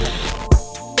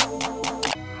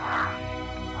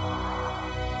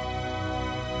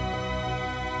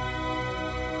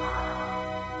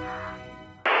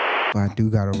I do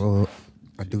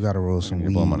gotta roll some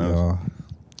weed, y'all.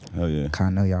 Hell yeah. I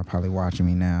know y'all probably watching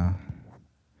me now.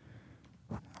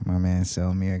 My man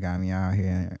Selmir got me out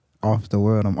here off the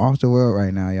world. I'm off the world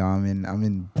right now, y'all. I'm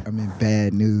in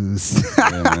bad news.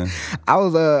 Yeah, man.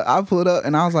 I pulled up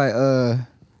and I was like,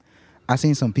 I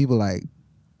seen some people like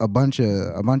a bunch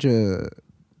of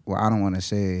well, I don't want to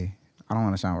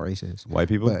sound racist. White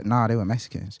people? But nah, they were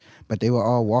Mexicans. But they were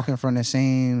all walking from the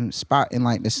same spot in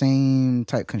like the same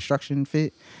type construction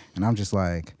fit. And I'm just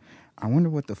like, I wonder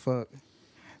what the fuck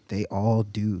they all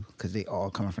do, because they all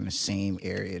coming from the same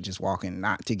area, just walking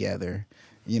not together.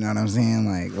 You know what I'm saying?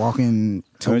 Like walking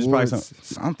towards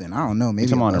something. I don't know.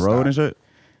 Maybe you on the road and shit?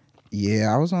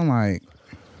 Yeah, I was on like,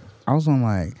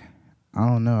 I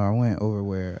don't know. I went over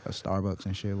where a Starbucks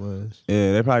and shit was.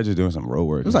 Yeah, they're probably just doing some road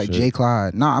work. It was like J.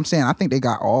 Clyde. No, I'm saying I think they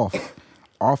got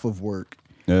off of work.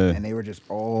 Yeah. And they were just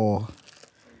all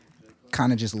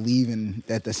kind of just leaving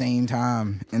at the same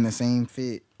time in the same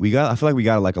fit. I feel like we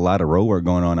got like a lot of road work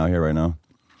going on out here right now.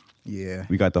 Yeah.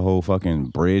 We got the whole fucking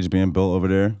bridge being built over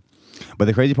there. But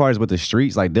the crazy part is with the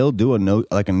streets, like they'll do a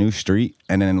new street,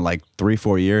 and then in like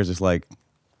 3-4 years, it's like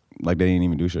they didn't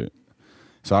even do shit.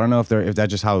 So I don't know if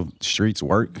that's just how streets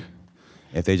work.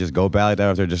 If they just go by like that,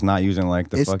 or if they're just not using like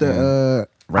the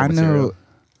right material.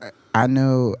 I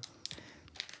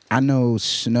know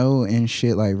snow and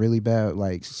shit like really bad,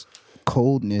 like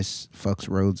coldness fucks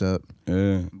roads up.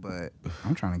 Yeah. But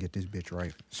I'm trying to get this bitch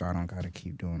right, so I don't gotta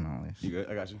keep doing all this. You good?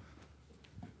 I got you.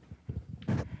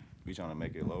 You trying to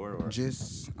make it lower or?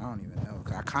 Just, I don't even know,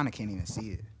 cause I kind of can't even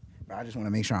see it. But I just want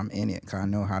to make sure I'm in it, cause I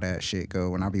know how that shit go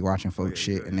when I be watching folks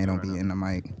shit and they don't be in the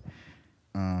mic.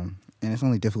 And it's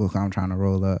only difficult cause I'm trying to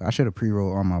roll up. I should have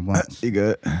pre-rolled all my blunts. You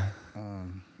good?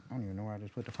 I don't even know where I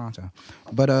just put the font on.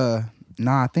 But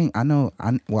nah, I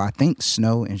think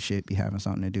snow and shit be having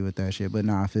something to do with that shit. But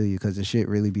nah, I feel you, because the shit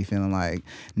really be feeling like,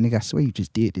 nigga, I swear you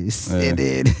just did this. Yeah. And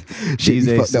then shit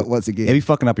be fucked up once again. It be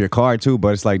fucking up your car too, but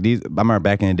it's like I remember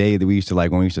back in the day that we used to,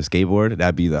 like when we used to skateboard,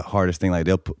 that'd be the hardest thing. Like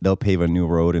they'll pave a new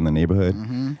road in the neighborhood,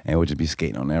 and we'll just be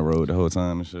skating on that road the whole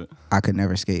time and shit. I could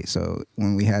never skate, so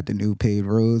when we had the new paved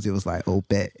roads, it was like, oh,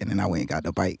 bet. And then I went and got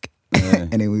the bike. Yeah.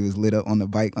 And then we was lit up on the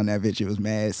bike on that bitch. It was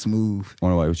mad smooth.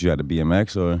 Wonder why, was you had the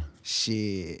BMX or?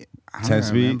 Shit, I 10 don't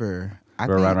speed? remember. I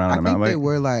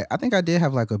think I did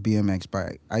have like a BMX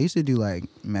bike. I used to do like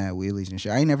mad wheelies and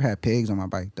shit. I ain't never had pegs on my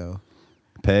bike though.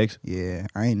 Pegs? Yeah,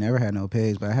 I ain't never had no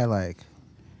pegs, but I had like,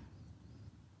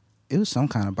 it was some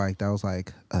kind of bike that was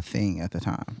like a thing at the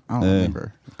time. I don't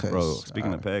remember. Bro,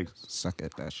 speaking of pegs, suck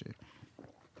at that shit.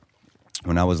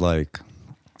 When I was like,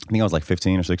 I think I was like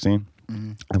 15 or 16.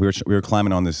 Mm-hmm. We were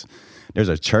climbing on this. There's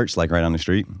a church like right down the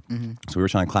street, so we were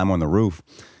trying to climb on the roof.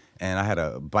 And I had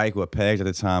a bike with pegs at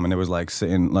the time, and it was like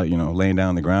sitting, like, you know, laying down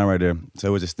on the ground right there. So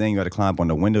it was this thing you had to climb up on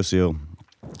the windowsill.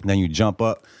 Then you jump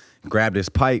up, grab this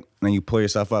pipe, and then you pull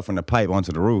yourself up from the pipe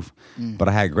onto the roof. But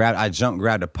I jumped,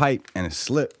 grabbed the pipe, and it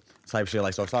slipped type shit.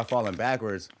 Like, so I started falling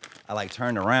backwards. I like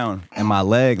turned around, and my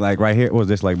leg, like right here, what was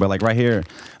this like? But like right here,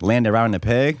 landed around the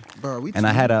peg. Bro, and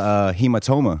I had a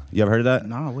hematoma. You ever heard of that?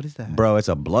 No, what is that? Bro, it's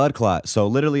a blood clot. So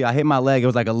literally, I hit my leg. It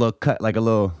was like a little cut, like a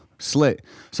little slit.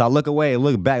 So I look away,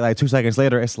 look back, like 2 seconds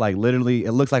later, it's like literally,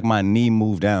 it looks like my knee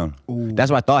moved down. Ooh. That's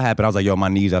what I thought happened. I was like, yo, my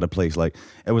knee's out of place. Like,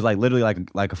 it was like literally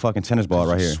like a fucking tennis ball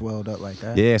right here. Swelled up like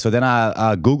that? Yeah, so then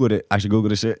I Googled it. I should Google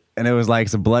the shit. And it was like,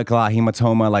 it's a blood clot,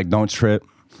 hematoma, like, don't trip.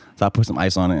 So I put some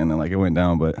ice on it, and then like it went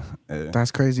down, but. Yeah. That's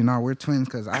crazy. No, we're twins,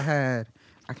 because I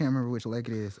can't remember which leg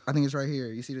it is. I think it's right here.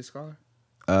 You see the scar?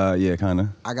 Yeah, kind of.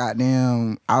 I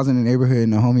was in the neighborhood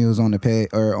and the homie was on the peg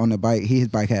or on the bike. His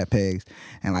bike had pegs,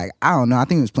 and like I don't know, I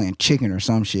think he was playing chicken or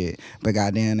some shit. But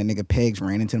goddamn, the nigga pegs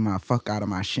ran into my fuck out of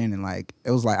my shin, and like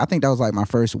it was like I think that was like my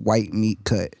first white meat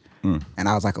cut, and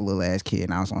I was like a little ass kid,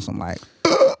 and I was on some like.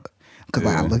 Cause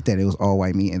like I looked at it, it was all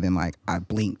white meat, and then like I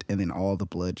blinked, and then all the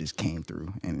blood just came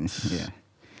through, and yeah,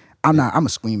 I'm a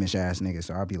squeamish ass nigga,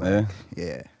 so I'll be like,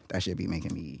 yeah, that shit be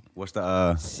making me what's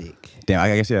the sick. Damn,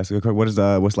 I guess yeah. So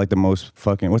what's like the most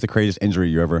what's the craziest injury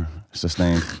you ever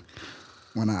sustained?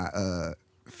 When I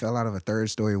fell out of a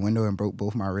 3rd-story window and broke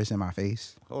both my wrists and my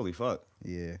face. Holy fuck.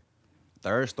 Yeah.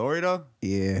 3rd story though?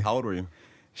 Yeah. How old were you?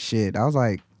 Shit, I was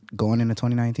like going into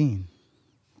 2019.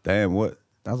 Damn, what?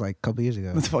 That was like a couple years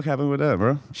ago. What the fuck happened with that,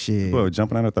 bro? Shit. Bro,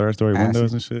 jumping out of 3rd-story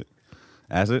windows and shit?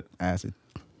 Acid?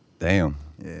 Damn.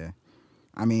 Yeah.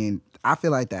 I mean, I feel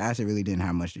like the acid really didn't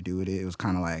have much to do with it. It was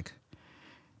kind of like,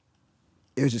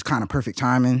 it was just kind of perfect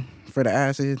timing for the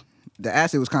acid. The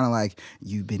acid was kind of like,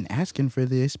 you've been asking for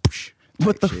this.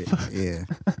 What the shit. fuck? Yeah.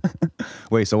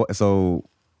 Wait, so, all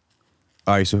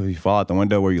right, so you fall out the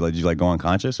window where did you like go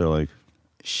unconscious or like?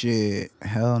 Shit,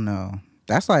 hell no.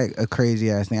 That's like a crazy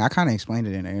ass thing. I kind of explained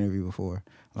it in an interview before.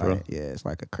 Like, Bro. yeah, it's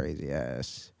like a crazy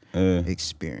ass So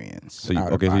experience. so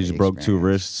you just broke 2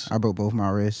 wrists. I broke both my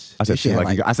wrists. I said This 2 shit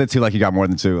like I said 2 like you got more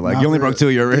than 2. Like Nah, you only for broke 2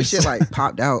 of your This wrists. shit like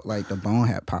popped out, like the bone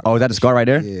had popped. Oh, is that the scar right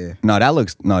there? Yeah. No, that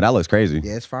looks crazy.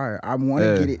 Yeah, it's fire. I want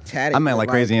to get it tatted. I meant like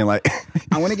crazy and like.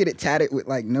 I want to get it tatted with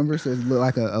like numbers so it look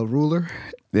like a ruler.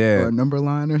 Yeah. Or a number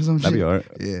line or some That'd shit. be alright.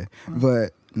 Yeah.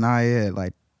 But nah, yeah,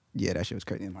 like that shit was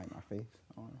crazy in like my face.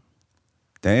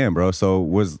 Damn, bro. So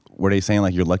were they saying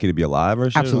like you're lucky to be alive or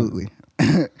shit? Absolutely.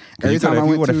 Every time if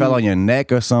you would have fell on your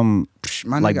neck or some,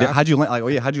 my like nigga, how'd you land?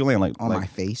 Like how'd you land? Like on like, my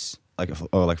face. like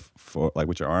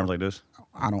with your arms like this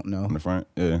I don't know. in the front.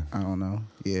 Yeah. I don't know.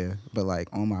 Yeah, but like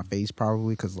on my face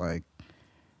probably because like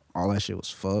all that shit was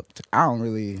fucked. I don't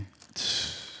really.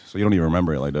 So you don't even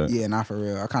remember it like that. Yeah, not for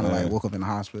real. I kind of like woke up in the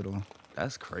hospital.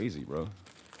 That's crazy, bro.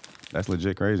 That's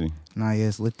legit crazy. Nah, yeah,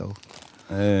 it's lit though.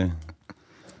 Yeah.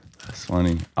 That's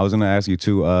funny. I was gonna ask you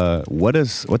too. What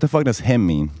the fuck does him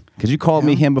mean? Cause you called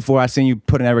me him before. I seen you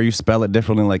put it ever. You spell it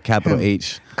differently, like capital Him.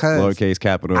 H, lowercase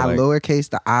capital. I like,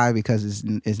 lowercase the I because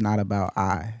it's not about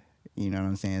I. You know what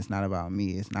I'm saying? It's not about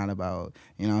me. It's not about,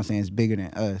 you know what I'm saying? It's bigger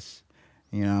than us.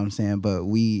 You know what I'm saying? But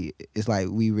it's like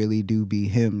we really do be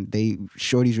him.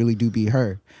 Shorties really do be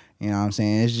her. You know what I'm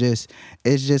saying?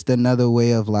 It's just another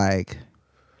way of like,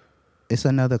 it's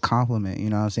another compliment.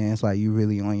 You know what I'm saying? It's like you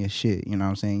really on your shit. You know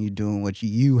what I'm saying? You're doing what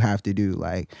you have to do.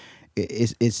 Like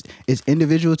it's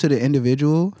individual to the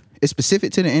individual. It's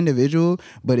specific to the individual,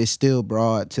 but it's still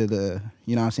broad to the,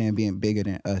 you know what I'm saying, being bigger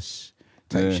than us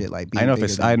type shit. Like being I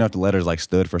know if the letters like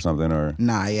stood for something or.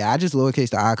 Nah, yeah, I just lowercase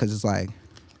the I because it's like,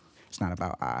 it's not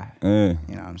about I. Yeah.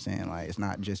 You know what I'm saying? Like, it's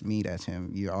not just me that's him.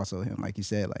 You're also him. Like you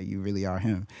said, like, you really are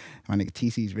him. My nigga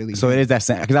TC's really So him. it is that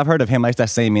same, because I've heard of him, like, it's that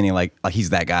same meaning, like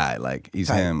he's that guy. Like, he's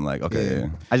Type. him. Like, okay, Yeah. yeah.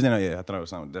 I just didn't know, I thought it was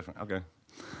something different. Okay.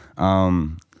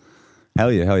 Hell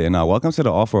yeah. Now, welcome to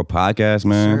the Off-World Podcast,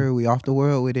 man. Sure, we off the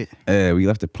world with it. Yeah, we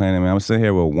left the planet, man. I'm sitting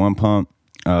here with One Pump,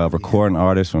 recording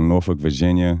artist from Norfolk,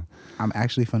 Virginia. I'm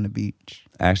actually from the beach.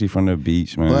 Actually from the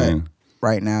beach, man. But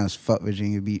right now it's fuck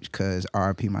Virginia Beach because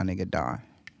RP my nigga Don.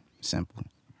 Simple.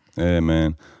 Yeah,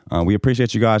 man. We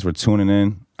appreciate you guys for tuning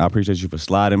in. I appreciate you for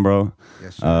sliding, bro.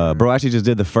 Yes, sir. Bro actually just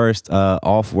did the first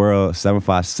Off-World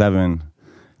 757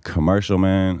 commercial,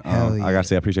 man. Hell yeah. I gotta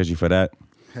say, I appreciate you for that.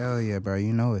 Hell yeah, bro.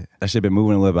 You know it. That shit been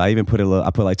moving a little bit. I even put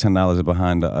I put like $10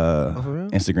 behind the for real?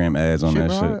 Instagram ads on Shit,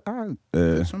 that bro, shit.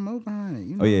 I'll put some more behind it.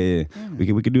 You know? Oh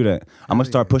yeah. We could do that. I'm gonna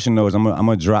start pushing those. I'm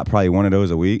gonna drop probably one of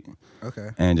those a week. Okay.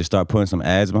 And just start putting some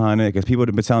ads behind it because people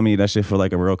have been telling me that shit for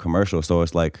like a real commercial. So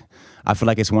it's like, I feel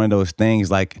like it's one of those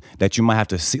things like that you might have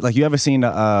to see. Like you ever seen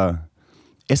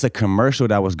it's a commercial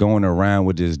that was going around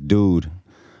with this dude.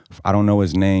 I don't know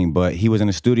his name, but he was in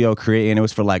the studio creating. It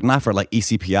was for like, not for like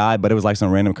ECPI, but it was like some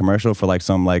random commercial for like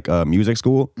some like music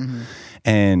school. Mm-hmm.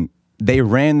 And they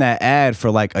ran that ad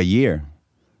for like a year.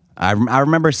 I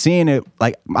remember seeing it,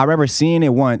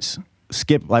 once,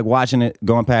 skip, like watching it,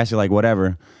 going past it, like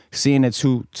whatever. Seeing it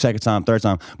second time, third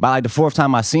time. By like the fourth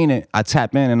time I seen it, I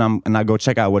tap in and I go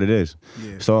check out what it is.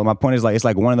 Yeah. So my point is like, it's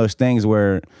like one of those things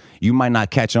where you might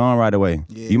not catch on right away.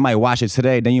 Yeah. You might watch it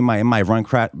today, then it might run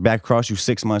back across you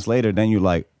 6 months later. Then you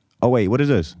like, oh wait, what is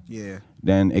this? Yeah.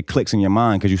 Then it clicks in your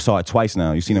mind because you saw it twice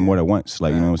now. You've seen it more than once.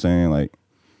 Like, you know what I'm saying? Like,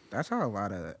 that's how a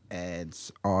lot of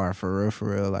ads are for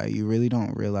real. Like you really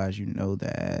don't realize you know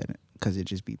the ad because it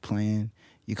just be playing.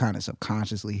 You kind of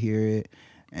subconsciously hear it.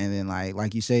 And then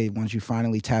like you say, once you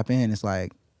finally tap in, it's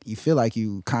like you feel like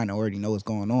you kind of already know what's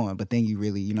going on. But then you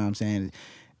really, you know what I'm saying?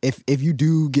 If you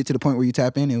do get to the point where you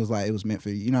tap in, it was meant for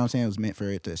you. You know what I'm saying? It was meant for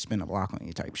it to spin a block on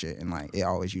you type shit. And like it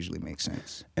always usually makes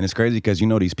sense. And it's crazy because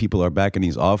these people are back in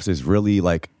these offices really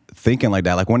like thinking like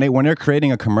that. Like when they're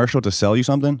creating a commercial to sell you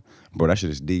something, bro, that shit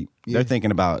is deep. Yeah. They're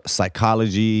thinking about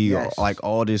psychology, yes. or like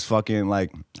all this fucking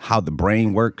like how the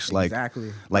brain works. Like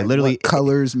exactly. Like literally what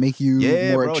colors make you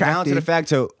more bro, attractive. down to the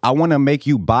fact I want to make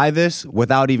you buy this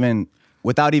without even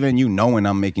you knowing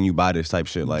I'm making you buy this type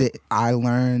shit. Like I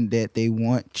learned that they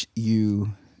want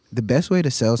you. The best way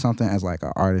to sell something as like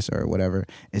an artist or whatever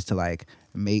is to like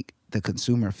make the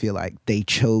consumer feel like they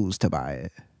chose to buy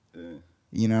it.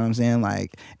 You know what I'm saying?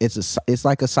 Like it's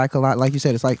like a like you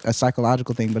said, it's like a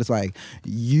psychological thing, but it's like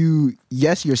you're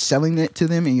selling it to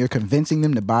them and you're convincing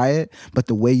them to buy it, but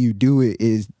the way you do it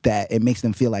is that it makes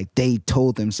them feel like they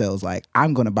told themselves like,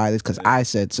 I'm gonna buy this because I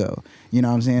said so. You know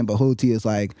what I'm saying? But whole T is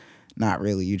like, not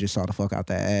really. You just saw the fuck out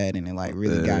that ad and it like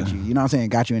really got you. You know what I'm saying?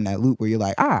 Got you in that loop where you're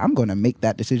like, I'm gonna make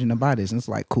that decision to buy this. And it's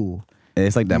like cool.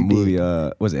 It's like that movie,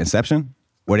 was it Inception?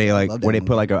 Where they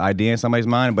put like an idea in somebody's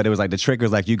mind, but it was like the trick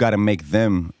was like you got to make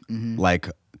them like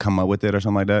come up with it or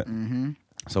something like that. Mm-hmm.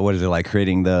 So what is it like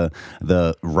creating the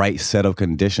right set of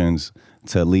conditions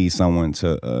to lead someone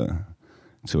to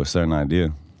a certain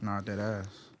idea? Nah, dead ass.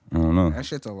 I don't know. That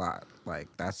shit's a lot. Like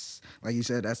that's like you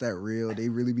said, that's that real. They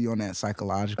really be on that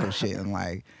psychological shit and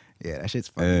like, yeah, that shit's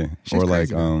funny. Yeah. Shit's Or like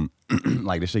crazy,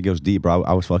 like this shit goes deep, bro.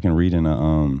 I was fucking reading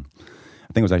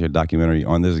I think it was actually a documentary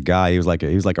on this guy. He was like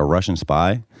a Russian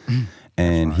spy,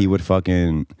 and he would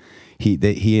fucking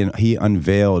he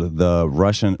unveiled the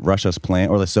Russia's plan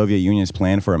or the Soviet Union's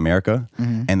plan for America.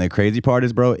 And the crazy part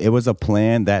is, bro, it was a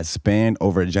plan that spanned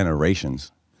over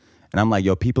generations. And I'm like,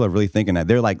 yo, people are really thinking that.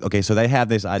 They're like, okay, so they have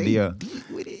this idea.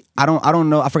 I don't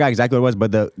know. I forgot exactly what it was,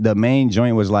 but the main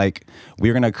joint was like,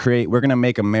 we're gonna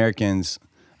make Americans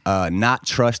not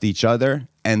trust each other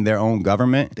and their own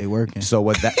government. They working. So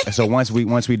once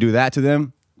we do that to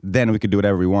them, then we could do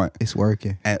whatever we want. It's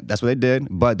working. And that's what they did.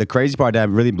 But the crazy part that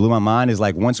really blew my mind is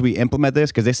like once we implement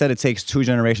this, because they said it takes 2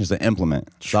 generations to implement.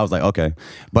 So I was like, okay.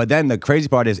 But then the crazy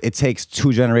part is it takes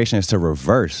 2 generations to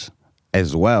reverse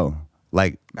as well.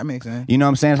 Like That makes sense. you know what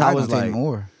I'm saying? So I was Probably gonna like, take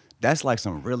more. that's like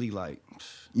some really like.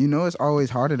 You know, it's always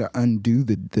harder to undo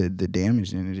the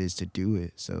damage than it is to do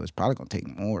it. So it's probably gonna take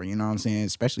more. You know what I'm saying?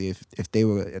 Especially if they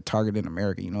were targeting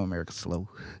America. You know, America's slow.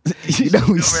 You know,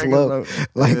 we slow.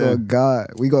 Like, oh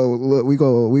God, we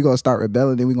go start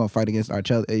rebelling. Then we gonna fight against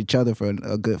each other for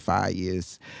a good 5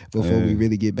 years before we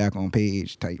really get back on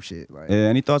page type shit. Like, Yeah,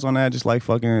 any thoughts on that? Just like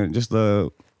fucking, just the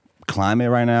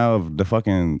climate right now of the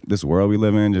fucking this world we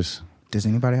live in. Just does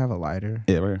anybody have a lighter?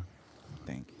 yeah, right here.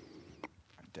 Thank you.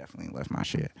 I definitely left my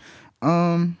shit.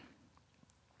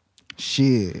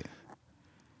 Shit.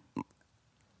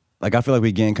 Like I feel like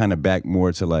we getting kind of back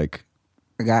more to like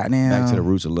Goddamn. back to the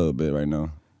roots a little bit right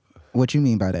now. What you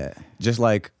mean by that? Just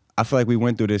like I feel like we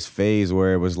went through this phase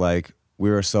where it was like we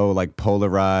were so like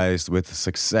polarized with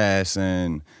success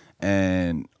and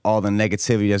all the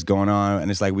negativity that's going on,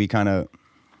 and it's like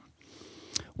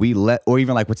we let, or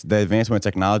even like with the advancement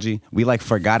of technology, we like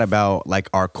forgot about like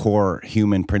our core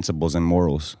human principles and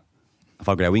morals.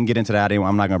 Fuck that. We can get into that.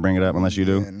 I'm not gonna bring it up unless you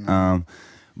do. Yeah, no.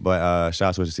 But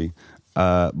shout out to see.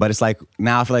 But it's like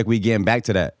now I feel like we getting back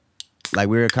to that. Like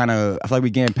I feel like we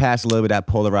getting past a little bit of that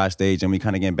polarized stage, and we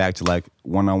kind of getting back to like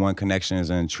one-on-one connections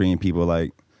and treating people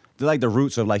like they're like the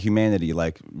roots of like humanity,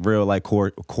 like real like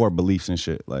core beliefs and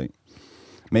shit. Like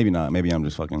maybe not. Maybe I'm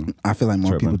just fucking. I feel like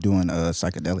more tripping. people doing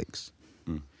psychedelics.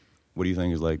 What do you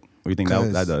think is like? What do you think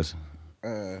that does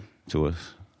to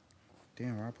us?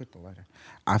 Damn, where I put the lighter?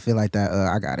 I feel like that.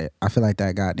 I got it. I feel like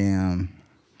that. Goddamn.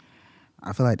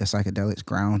 I feel like the psychedelics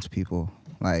grounds people.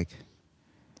 Like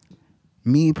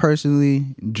me personally,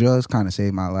 drugs kind of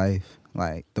saved my life.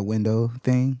 Like the window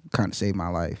thing kind of saved my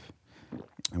life.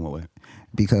 In what way?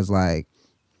 Because like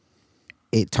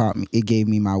it gave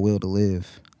me my will to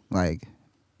live. Like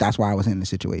that's why I was in the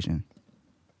situation.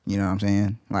 You know what I'm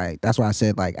saying? Like that's why I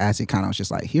said like acid kind of was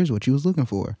just like, here's what you was looking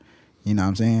for. You know what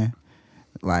I'm saying?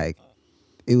 Like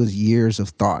it was years of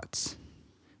thoughts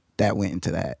that went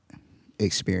into that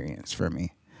experience for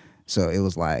me. So it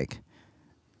was like,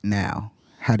 now,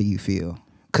 how do you feel?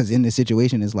 Because in this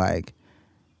situation, it's like,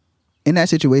 in that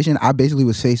situation, I basically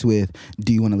was faced with,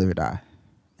 do you want to live or die?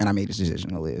 And I made this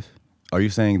decision to live. Are you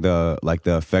saying the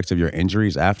effects of your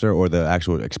injuries after, or the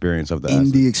actual experience of the In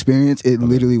acid? the experience, it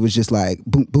literally was just like,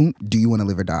 boom, boom, do you want to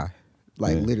live or die?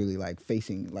 Like literally like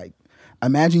facing, like,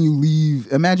 imagine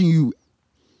you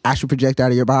astral project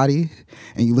out of your body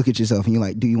and you look at yourself and you're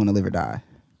like, do you want to live or die?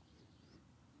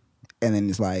 And then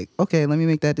it's like, okay, let me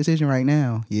make that decision right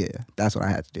now. Yeah, that's what I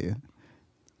had to do.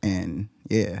 And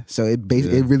yeah, so it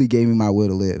really gave me my will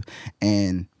to live.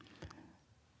 And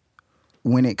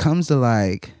when it comes to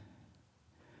like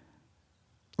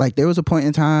there was a point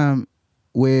in time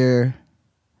where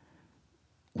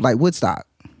like Woodstock.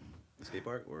 Skate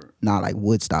park or? Nah, like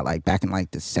Woodstock, like back in like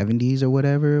the 70s or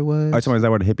whatever it was. Is that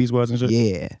where the hippies was and shit?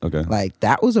 Yeah. Okay. Like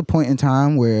that was a point in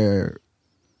time where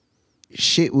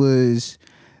shit was.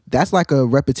 That's like a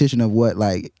repetition of what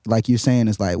like you're saying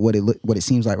is like what it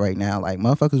seems like right now. Like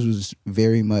motherfuckers was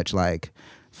very much like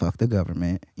fuck the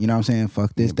government. You know what I'm saying?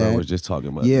 Fuck this, that. I was just talking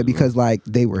about. Yeah, this, because like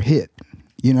they were hip.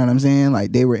 You know what I'm saying?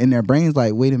 Like they were in their brains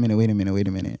like wait a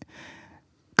minute.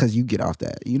 Because you get off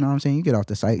that. You know what I'm saying? You get off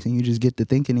the sites and you just get to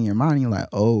thinking in your mind and you're like,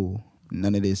 oh,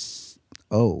 none of this.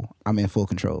 Oh, I'm in full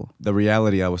control. The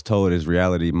reality I was told is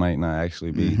reality might not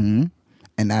actually be. Mm-hmm.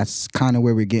 And that's kind of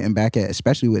where we're getting back at,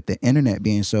 especially with the internet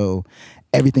being so,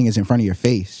 everything is in front of your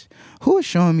face. Who is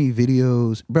showing me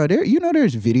videos, bro? There's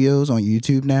videos on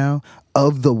YouTube now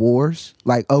of the wars,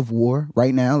 like of war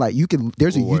right now. Like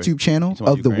there's a YouTube channel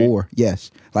of the war. Yes,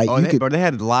 like But they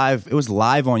had live. It was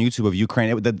live on YouTube of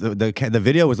Ukraine. The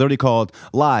video was literally called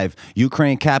 "Live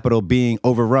Ukraine Capital Being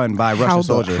Overrun by Russian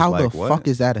Soldiers." How the fuck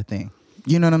is that a thing?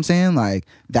 You know what I'm saying? Like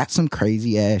that's some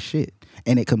crazy ass shit,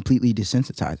 and it completely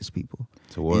desensitizes people.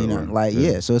 To war,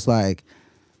 So it's like,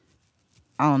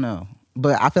 I don't know.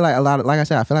 But I feel like I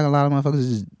feel like a lot of motherfuckers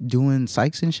is doing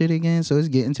psychs and shit again. So it's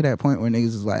getting to that point where niggas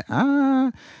is like,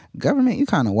 government, you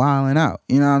kind of wilding out.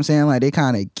 You know what I'm saying? Like they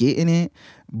kind of getting it.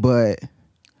 But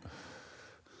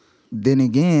then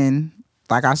again,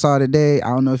 like I saw today, I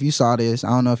don't know if you saw this. I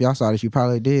don't know if y'all saw this. You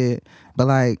probably did. But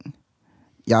like,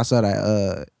 y'all saw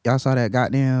that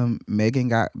goddamn Megan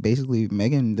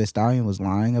Thee Stallion was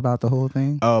lying about the whole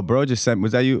thing. Oh, bro just sent,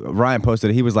 was that you? Ryan posted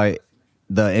it. He was like,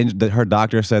 her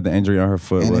doctor said the injury on her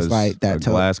foot was like that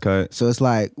glass cut. So it's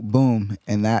like, boom.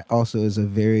 And that also is a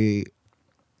very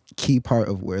key part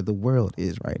of where the world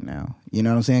is right now. You know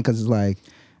what I'm saying? Because it's like,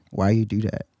 why you do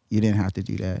that? You didn't have to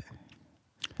do that.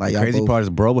 Like, the crazy part is,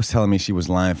 bro was telling me she was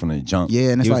lying from the jump.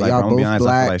 Yeah, and it's like, y'all both black. I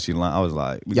feel like she lying. I was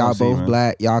like, y'all both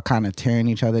black. Y'all kind of tearing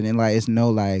each other. And like, it's no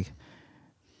like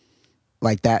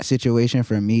that situation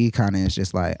for me kind of is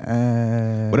just like,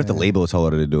 what if the label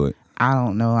told her to do it? I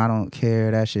don't know. I don't care.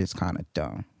 That shit's kind of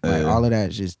dumb. Like, all of that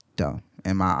is just dumb,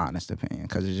 in my honest opinion.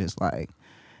 Because it's just like,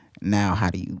 now how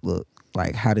do you look?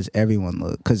 Like, how does everyone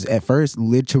look? Because at first,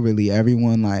 literally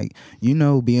everyone, like,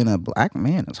 being a black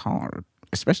man is hard.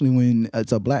 Especially when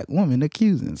it's a black woman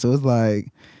accusing. So it's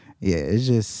like, yeah, it's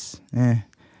just,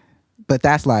 But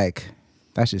that's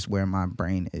just where my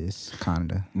brain is,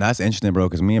 kind of. That's interesting, bro,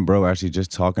 because me and bro were actually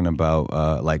just talking about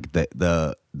like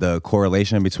the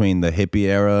correlation between the hippie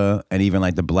era and even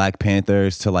like the Black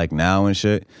Panthers to like now and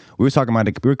shit. We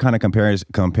were kind of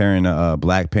comparing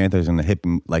Black Panthers and the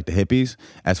hippies,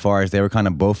 as far as they were kind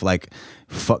of both like,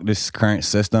 fuck this current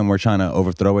system, we're trying to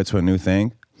overthrow it to a new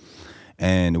thing.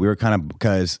 And we were kind of,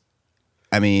 because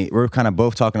we were kind of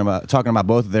both talking about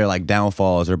both of their like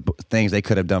downfalls or things they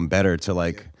could have done better to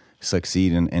like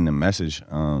succeed in the message.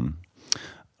 I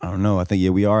don't know. I think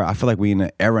we are. I feel like we in an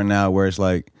era now where it's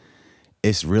like,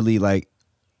 it's really like,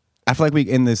 I feel like we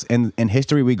in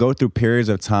history we go through periods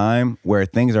of time where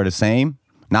things are the same,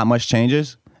 not much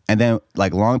changes, and then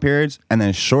like long periods, and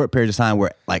then short periods of time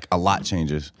where like a lot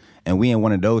changes. And we in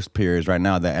one of those periods right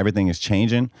now that everything is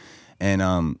changing,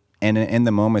 and in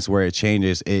the moments where it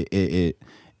changes, it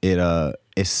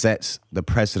sets the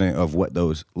precedent of what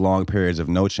those long periods of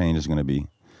no change is going to be.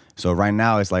 So right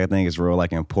now, it's like, I think it's real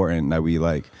like important that we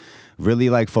like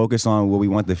really like focus on what we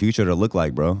want the future to look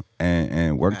like, bro,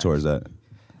 and work towards that.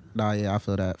 Nah, yeah, I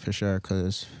feel that for sure,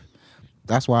 because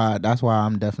that's why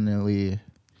I'm definitely,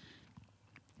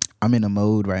 I'm in a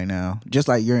mode right now, just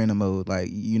like you're in a mode. Like,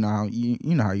 you know how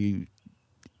the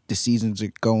seasons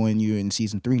are going. You're in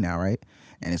season 3 now, right?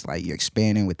 And it's like you're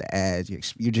expanding with the ads.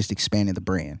 You're just expanding the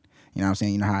brand. You know what I'm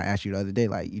saying? You know how I asked you the other day,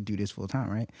 like, you do this full time,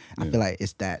 right? Yeah. I feel like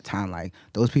it's that time. Like,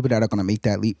 those people that are going to make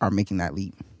that leap are making that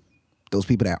leap. Those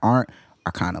people that aren't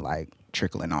are kind of like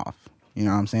trickling off. You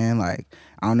know what I'm saying? Like,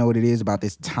 I don't know what it is about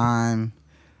this time.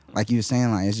 Like you were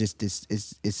saying, like, it's just this,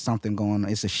 it's something going on.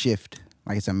 It's a shift.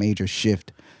 Like, it's a major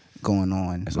shift going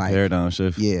on. It's like, a paradigm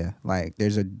shift. Yeah. Like,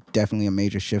 there's definitely a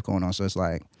major shift going on. So it's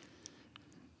like,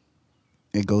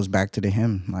 it goes back to the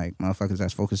him, like, motherfuckers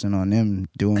that's focusing on them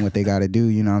doing what they got to do,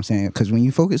 you know what I'm saying? Because when you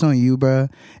focus on you,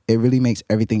 bruh, it really makes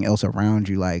everything else around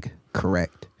you, like,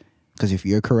 correct. Because if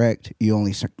you're correct,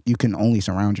 you can only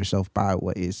surround yourself by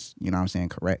what is, you know what I'm saying,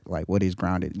 correct, like, what is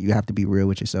grounded. You have to be real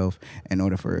with yourself in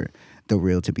order for the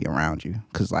real to be around you.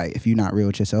 Because, like, if you're not real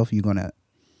with yourself, you're going to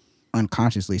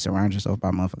unconsciously surround yourself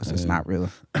by motherfuckers that's not real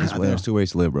as well. I think there's 2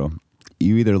 ways to live, bro.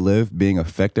 You either live being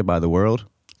affected by the world,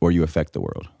 or you affect the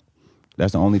world.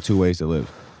 That's the only 2 ways to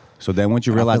live. So then once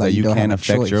you realize that you can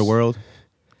affect your world,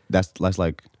 that's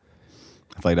like,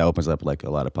 I feel like that opens up like a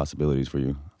lot of possibilities for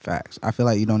you. Facts. I feel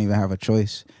like you don't even have a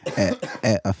choice at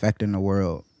affecting the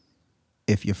world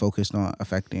if you're focused on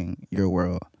affecting your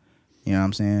world. You know what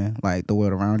I'm saying? Like, the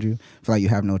world around you. I feel like you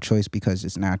have no choice because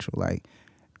it's natural. Like,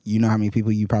 you know how many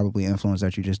people you probably influence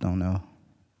that you just don't know.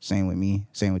 Same with me.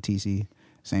 Same with TC.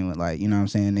 Same with, like, you know what I'm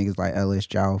saying, niggas like Ellis,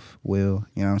 Jowf, Will,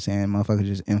 you know what I'm saying? Motherfuckers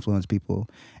just influence people.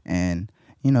 And,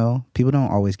 you know, people don't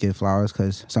always give flowers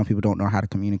because some people don't know how to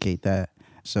communicate that.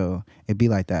 So it be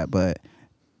like that. But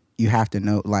you have to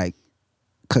know, like,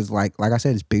 because, like I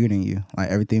said, it's bigger than you.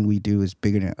 Like, everything we do is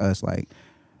bigger than us. Like,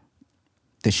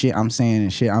 the shit I'm saying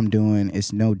and shit I'm doing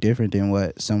is no different than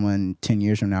what someone 10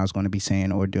 years from now is going to be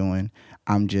saying or doing.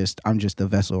 I'm just the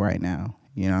vessel right now.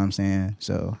 You know what I'm saying?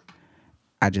 So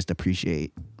I just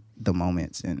appreciate the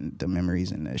moments and the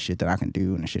memories and the shit that I can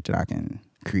do and the shit that I can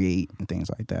create and things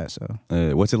like that. So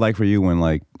what's it like for you when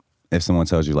like if someone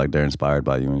tells you like they're inspired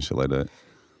by you and shit like that?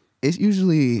 It's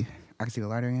usually, I can see the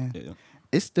lighter again. Yeah.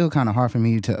 It's still kind of hard for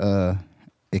me to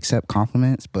accept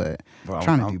compliments, but Bro, I'm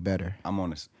trying to do better. I'm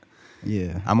on this.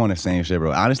 Yeah. I'm on the same shit,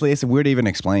 bro. Honestly, it's weird to even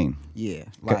explain. Yeah.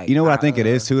 Like, you know what I think it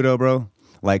is too, though, bro?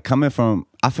 Like coming from,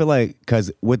 I feel like,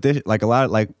 because with this, like a lot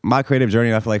of, like my creative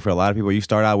journey, I feel like for a lot of people, you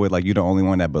start out with like, you're the only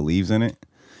one that believes in it.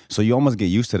 So you almost get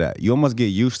used to that. You almost get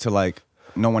used to like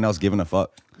no one else giving a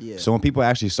fuck. Yeah. So when people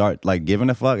actually start like giving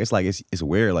a fuck, it's like, it's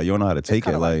weird. Like you don't know how to take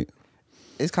it. Like,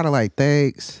 it's kind of like,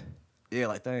 thanks. Yeah,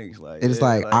 like thanks. Like it's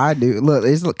like I do. Look,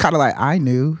 it's kind of like I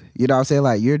knew. You know what I'm saying?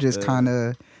 Like you're just kind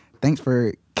of thanks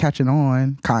for catching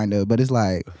on, kind of. But it's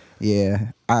like,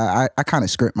 yeah, I kind of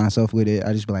script myself with it.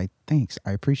 I just be like, thanks,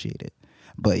 I appreciate it.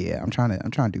 But yeah, I'm trying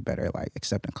to do better at like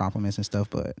accepting compliments and stuff.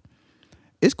 But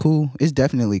it's cool. It's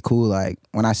definitely cool. Like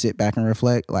when I sit back and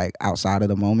reflect, like outside of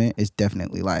the moment, it's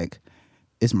definitely like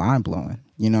it's mind blowing.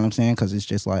 You know what I'm saying? Because it's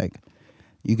just like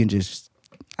you can just.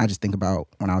 I just think about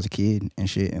when I was a kid and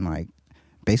shit, and like.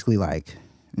 Basically like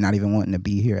not even wanting to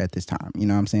be here at this time, you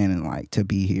know what I'm saying? And like to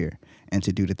be here and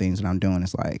to do the things that I'm doing,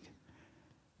 it's like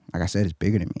I said, it's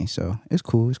bigger than me. So it's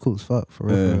cool as fuck, for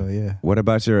real, yeah. What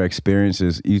about your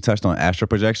experiences? You touched on astral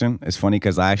projection. It's funny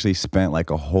because I actually spent like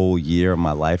a whole year of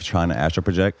my life trying to astral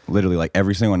project. Literally like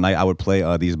every single night I would play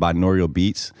these binaural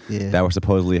beats that were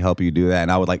supposedly help you do that.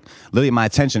 And I would like, literally my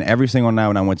intention every single night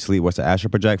when I went to sleep was to astral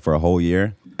project for a whole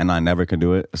year, and I never could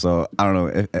do it. So I don't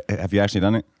know, have you actually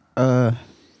done it?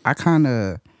 I kind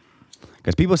of,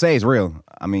 because people say it's real.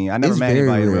 I mean, I never met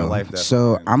anybody in real life. That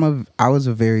so I was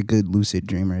a very good lucid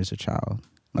dreamer as a child.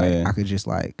 Like I could just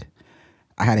like,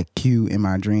 I had a cue in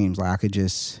my dreams. Like I could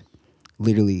just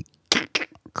literally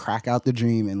crack out the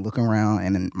dream and look around.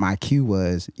 And then my cue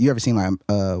was, you ever seen like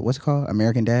what's it called,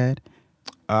 American Dad?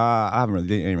 I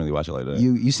didn't really watch it like that.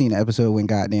 You seen the episode when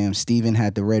goddamn Steven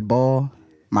had the red ball?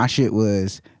 My shit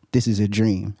was, this is a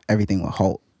dream. Everything will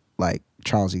halt. Like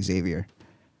Charles Xavier.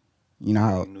 You know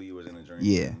how? You knew you was in a dream.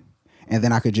 Yeah, and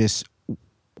then I could just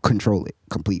control it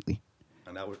completely.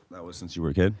 And that was since you were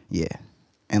a kid? Yeah,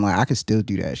 and like I could still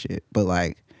do that shit, but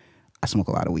like I smoke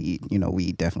a lot of weed. You know,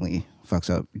 weed definitely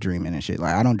fucks up dreaming and shit.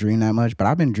 Like I don't dream that much, but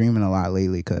I've been dreaming a lot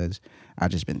lately because I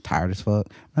just been tired as fuck.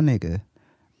 My nigga,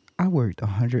 I worked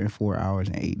 104 hours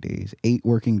in 8 days. 8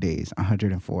 working days,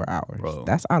 104 hours. Bro.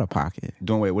 That's out of pocket.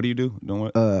 What do you do? Doing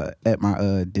what? At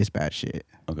my dispatch shit.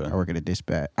 Okay. I work at a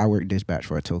dispatch. I work dispatch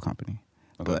for a tow company.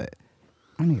 Okay. But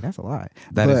I mean, that's a lot.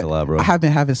 That is a lot, bro. I have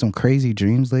been having some crazy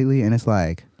dreams lately, and it's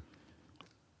like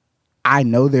I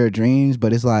know they're dreams,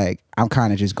 but it's like I'm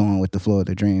kind of just going with the flow of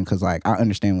the dream because like I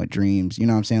understand what dreams, you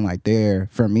know what I'm saying? Like they're,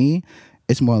 for me,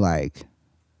 it's more like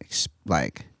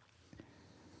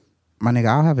my nigga,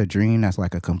 I'll have a dream that's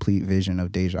like a complete vision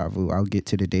of deja vu. I'll get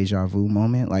to the deja vu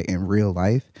moment like in real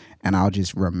life, and I'll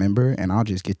just remember, and I'll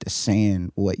just get to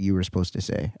saying what you were supposed to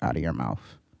say out of your mouth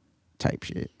type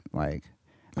shit. Like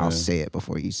I'll say it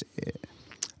before you say it.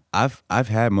 I've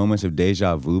had moments of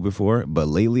deja vu before, but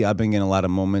lately I've been getting a lot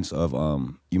of moments of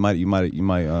you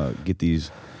might get these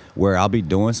where I'll be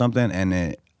doing something and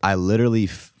then I literally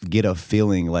get a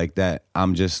feeling like that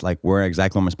I'm just like where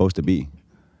exactly I'm supposed to be.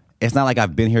 It's not like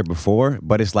I've been here before,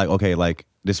 but it's like, okay, like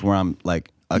this is where I'm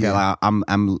like, okay, like,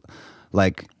 I'm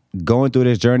like going through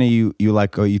this journey. You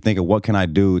like, you think of what can I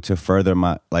do to further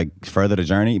the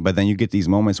journey, but then you get these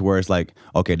moments where it's like,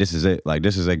 okay, this is it. Like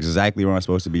this is exactly where I'm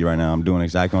supposed to be right now. I'm doing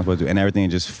exactly what I'm supposed to do, and everything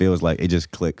just feels like it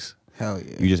just clicks. Hell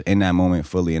yeah. You just in that moment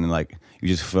fully, and then like you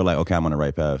just feel like, okay, I'm on the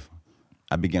right path.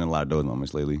 I've been getting a lot of those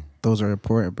moments lately. Those are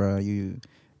important, bro.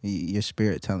 Your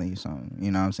spirit telling you something.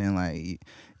 You know what I'm saying? Like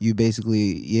you basically,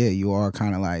 you are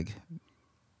kind of like,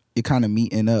 you're kind of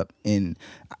meeting up. And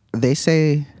they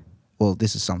say, well,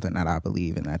 this is something that I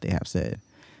believe and that they have said.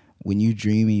 When you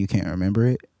dream and you can't remember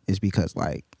it, it's because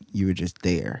like you were just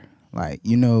there. Like,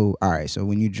 you know, all right, so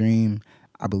when you dream,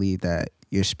 I believe that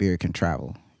your spirit can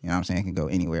travel. You know what I'm saying? It can go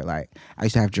anywhere. Like I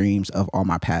used to have dreams of all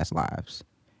my past lives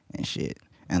and shit.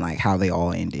 And like how they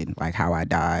all ended, like how I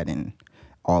died and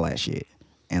all that shit.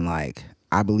 And like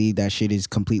I believe that shit is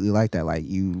completely like that. Like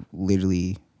you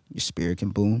literally, your spirit can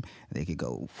boom, and they could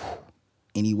go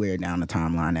anywhere down the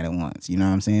timeline at once. You know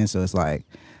what I'm saying? So it's like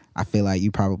I feel like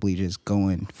you probably just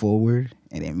going forward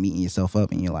and then meeting yourself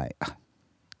up, and you're like,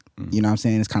 you know what I'm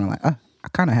saying? It's kind of like, I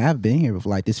kind of have been here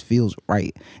before. Like this feels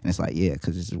right, and it's like, yeah,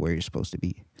 because this is where you're supposed to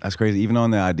be. That's crazy. Even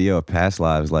on the idea of past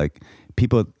lives, like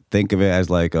people think of it as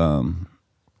like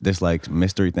this like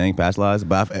mystery thing, past lives,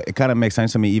 but it kind of makes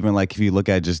sense to me. Even like if you look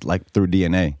at just like through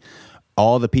DNA,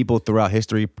 all the people throughout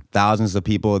history, thousands of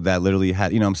people that literally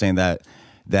had, you know what I'm saying, that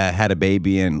had a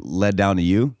baby and led down to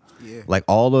you. Yeah. Like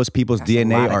all those people's That's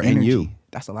DNA are in you.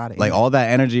 That's a lot of like energy. all that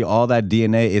energy, all that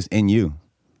DNA is in you.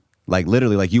 Like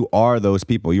literally, like you are those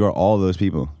people. You are all those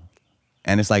people.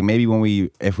 And it's like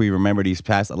maybe if we remember these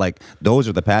past, like those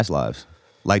are the past lives.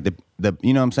 Like the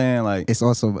you know what I'm saying? Like it's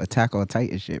also Attack on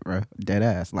Titan shit, bro. Dead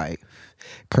ass. Like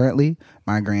currently,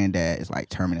 my granddad is like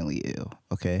terminally ill.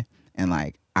 Okay, and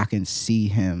like I can see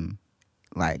him.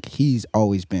 Like he's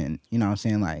always been, you know what I'm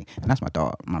saying? Like, and that's my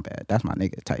dog. My bad. That's my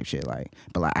nigga type shit. Like,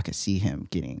 but like I could see him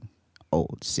getting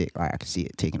old, sick. Like I could see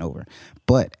it taking over.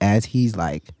 But as he's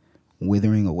like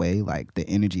withering away, like the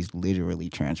energy's literally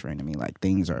transferring to me. Like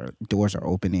doors are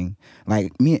opening.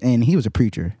 Like me, and he was a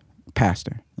preacher,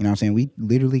 pastor. You know what I'm saying? We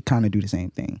literally kind of do the same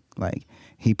thing. Like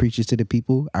he preaches to the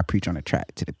people, I preach on the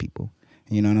track to the people.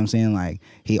 You know what I'm saying? Like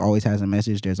he always has a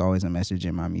message. There's always a message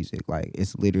in my music. Like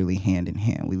it's literally hand in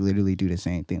hand. We literally do the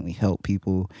same thing. We help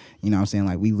people. You know what I'm saying?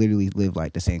 Like we literally live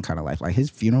like the same kind of life. Like his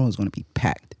funeral is going to be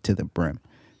packed to the brim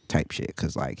type shit.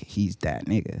 Cause like he's that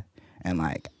nigga. And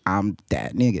like I'm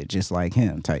that nigga just like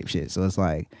him type shit. So it's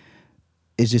like,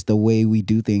 it's just the way we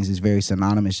do things is very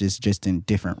synonymous, just in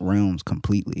different realms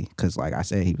completely. Cause like I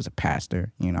said, he was a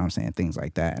pastor, you know what I'm saying? Things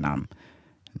like that. And I'm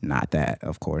not that,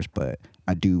 of course, but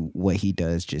I do what he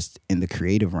does just in the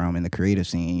creative realm, in the creative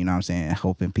scene, you know what I'm saying?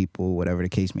 Helping people, whatever the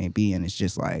case may be. And it's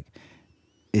just like,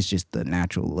 it's just the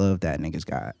natural love that niggas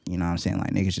got, you know what I'm saying?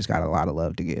 Like niggas just got a lot of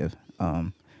love to give.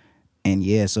 And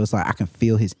yeah, so it's like I can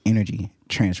feel his energy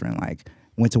transferring. Like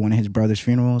went to one of his brother's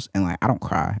funerals and like I don't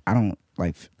cry. I don't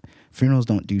like funerals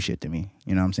don't do shit to me.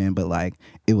 You know what I'm saying? But like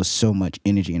it was so much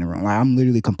energy in the room. Like I'm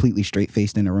literally completely straight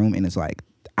faced in the room and it's like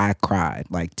I cried.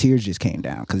 Like tears just came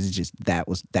down because it's just that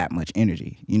was that much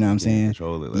energy. You know what I'm saying?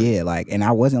 Control it, like. Yeah, like and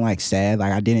I wasn't like sad.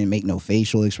 Like I didn't make no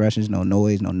facial expressions, no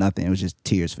noise, no nothing. It was just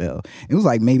tears fell. It was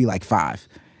like maybe like 5.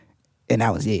 And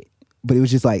that was it. But it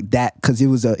was just like that because it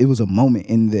was a moment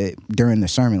during the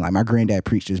sermon. Like my granddad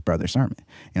preached his brother's sermon. You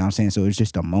know what I'm saying? So it was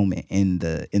just a moment in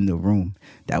the room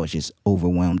that was just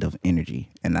overwhelmed of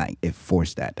energy, and like it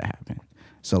forced that to happen.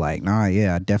 So like,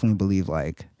 I definitely believe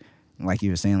like you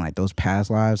were saying, like those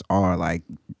past lives are like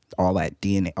all that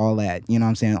DNA, all that, you know what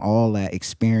I'm saying, all that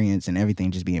experience and everything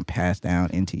just being passed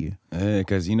down into you. Yeah,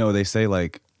 because you know they say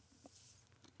like,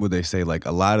 what they say, like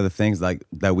a lot of the things like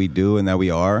that we do and that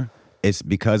we are. It's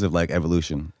because of like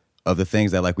evolution of the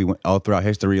things that like we went all throughout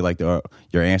history, like your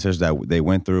ancestors that they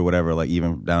went through, whatever, like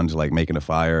even down to like making a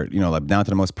fire, you know, like down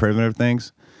to the most primitive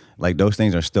things, like those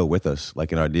things are still with us,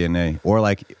 like in our DNA. Or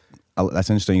like, that's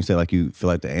interesting. You said like you feel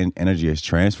like the energy is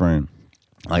transferring.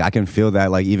 Like I can feel that,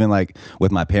 like even like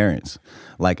with my parents,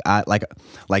 like I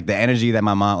like the energy that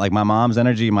my mom's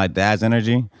energy, my dad's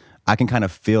energy, I can kind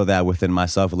of feel that within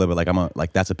myself a little bit. Like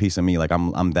like that's a piece of me. Like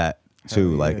I'm that.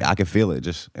 Too, like I can feel it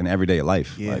just in everyday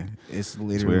life. Yeah, like, it's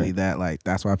literally that. Like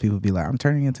that's why people be like, "I'm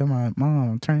turning into my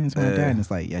mom. I'm turning into my dad." And it's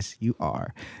like, yes, you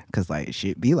are, because like it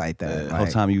should be like that. The whole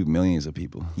time you millions of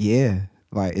people. Yeah,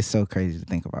 like it's so crazy to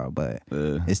think about, but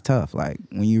it's tough. Like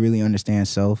when you really understand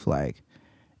self, like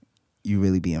you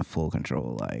really be in full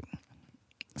control. Like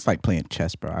it's like playing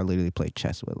chess, bro. I literally play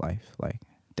chess with life, like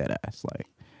dead ass. Like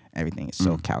everything is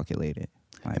so calculated.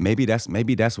 Like, maybe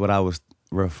that's what I was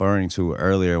referring to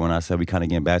earlier when I said we kind of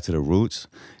getting back to the roots,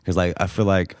 because like I feel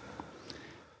like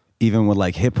even with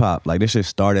like hip hop, like this shit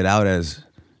started out as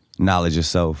knowledge of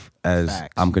self, as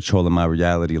facts. I'm controlling my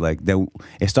reality. Like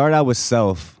it started out with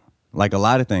self, like a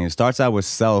lot of things. It starts out with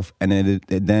self, and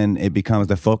then it becomes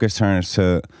the focus turns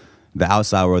to the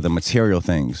outside world, the material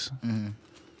things.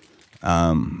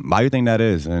 Why do you think that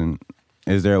is, and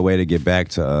is there a way to get back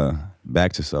to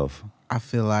self? I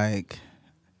feel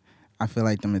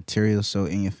like the material's so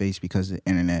in your face because of the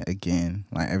internet again.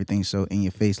 Like everything's so in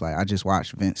your face. Like I just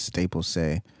watched Vince Staples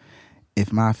say,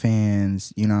 if my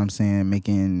fans, you know what I'm saying,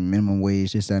 making minimum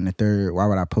wage, this, that, and the third, why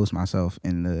would I post myself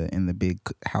in the big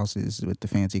houses with the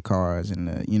fancy cars and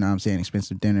the, you know what I'm saying,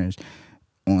 expensive dinners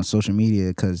on social media?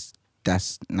 Because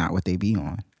that's not what they be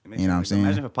on. You know what I'm saying?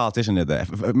 Imagine if a politician did that.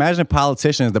 Imagine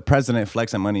politicians, the president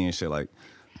flexing money and shit. Like,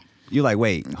 you like,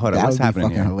 wait, hold up, what's happening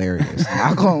here? That would be fucking hilarious.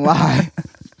 Not gonna lie.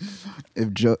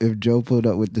 If Joe pulled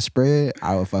up with the spread,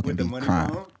 I would fucking be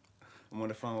crying. I'm on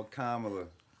the phone with Kamala.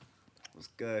 What's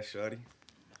good, shorty?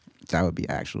 That would be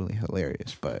actually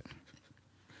hilarious, but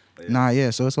yeah.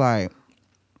 So it's like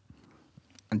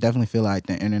I definitely feel like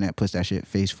the internet puts that shit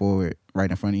face forward right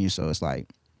in front of you. So it's like,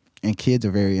 and kids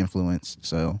are very influenced.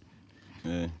 So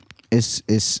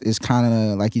it's kind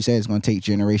of like you said, it's gonna take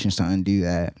generations to undo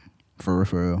that. For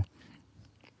real.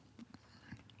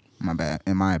 My bad,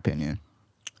 in my opinion.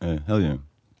 Hell yeah.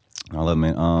 I love it,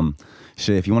 man.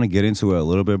 Shit, if you want to get into it a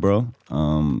little bit, bro,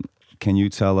 can you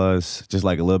tell us just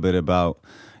like a little bit about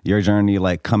your journey,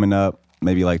 like coming up,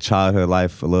 maybe like childhood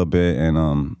life a little bit,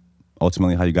 and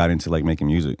ultimately how you got into like making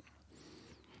music?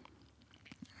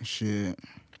 Shit.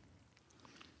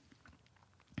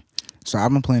 So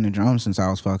I've been playing the drums since I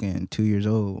was fucking 2 years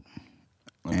old.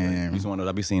 Okay. And Just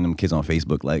I be seeing them kids on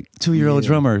Facebook, like 2-year-old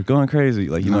drummer going crazy.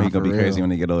 Like, you know, you're gonna be crazy when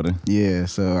they get older. Yeah,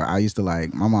 so I used to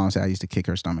like, my mom said I used to kick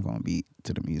her stomach on beat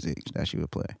to the music that she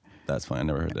would play. That's fine. I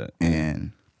never heard that.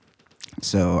 And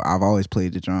so I've always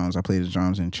played the drums. I played the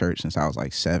drums in church since I was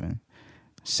like 7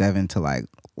 to like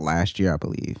last year, I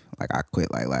believe. Like I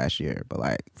quit like last year, but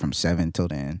like from 7 till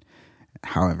then,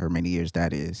 however many years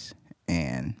that is.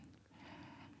 And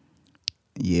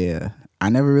yeah, I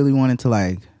never really wanted to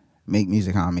like make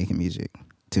music how I'm making music,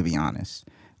 to be honest.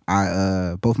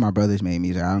 Both my brothers made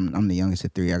music. I'm the youngest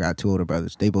of 3. I got 2 older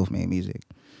brothers. They both made music.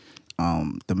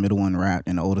 The middle one rapped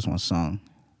and the oldest one sung.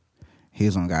 He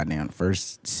was on goddamn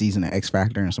first season of X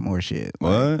Factor and some more shit.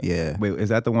 What? Like, yeah. Wait, is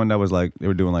that the one that was like they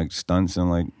were doing like stunts and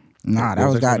like? Nah, that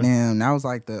was goddamn. That was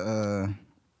like the.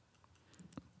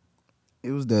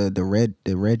 It was the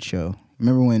red show.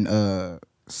 Remember when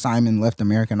Simon left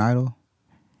American Idol?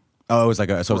 Oh, it was like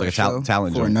a talent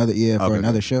for joint.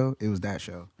 another show. It was that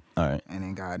show. All right. And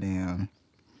then goddamn,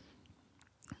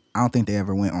 I don't think they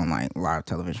ever went on like live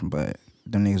television, but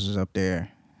them niggas was up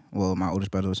there. Well, my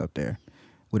oldest brother was up there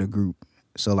with a group.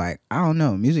 So like, I don't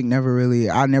know. Music I never really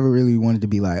wanted to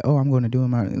be like, oh, I'm going to do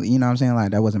my, you know what I'm saying?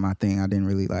 Like that wasn't my thing. I didn't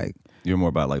really like. You were more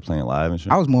about like playing live and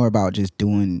shit? I was more about just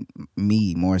doing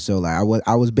me more so. Like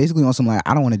I was basically on some like,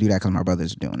 I don't want to do that because my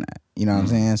brothers are doing that. You know what I'm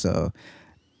saying? So,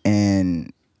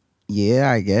 and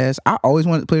yeah, I guess. I always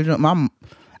wanted to play the drum. I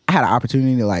had an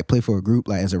opportunity to like play for a group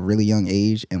like as a really young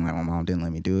age, and like my mom didn't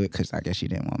let me do it because I guess she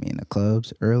didn't want me in the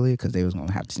clubs early because they was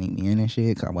gonna have to sneak me in and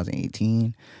shit because I wasn't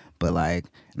 18. But like,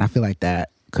 and I feel like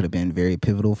that could have been very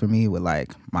pivotal for me with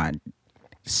like my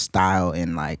style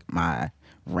and like my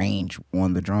range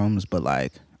on the drums. But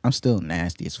like, I'm still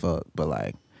nasty as fuck. But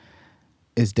like,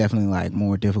 it's definitely like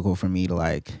more difficult for me to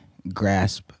like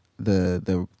grasp the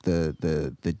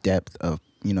depth of,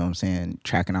 you know what I'm saying,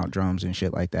 tracking out drums and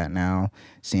shit like that now,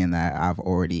 seeing that I've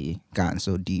already gotten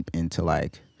so deep into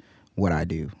like what I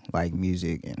do, like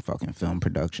music and fucking film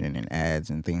production and ads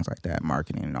and things like that,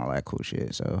 marketing and all that cool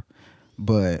shit. So,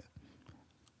 but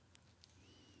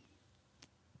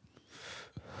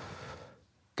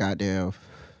goddamn,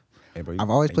 hey, bro, I've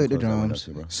always played the drums,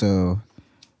 so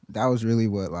that was really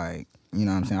what, like, you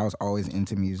know what I'm saying, I was always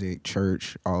into music,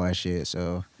 church, all that shit.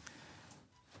 So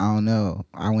I don't know.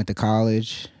 I went to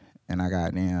college and I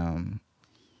got to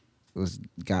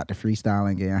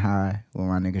freestyling, getting high with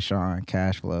my nigga Sean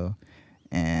Cashflow,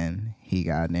 and he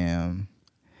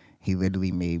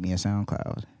literally made me a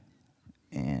SoundCloud,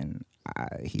 and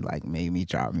he like made me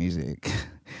drop music.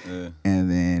 Yeah. And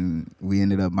then we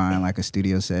ended up buying like a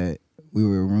studio set. We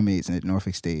were roommates at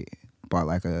Norfolk State. Bought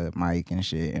like a mic and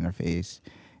shit, interface,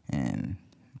 and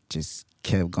just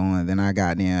kept going. Then I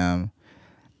got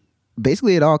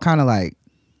basically it all kind of like,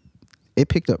 it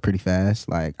picked up pretty fast.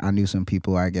 Like I knew some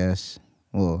people, I guess.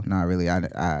 Well, not really.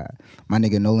 My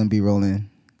nigga Nolan B. Rollin',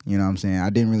 you know what I'm saying? I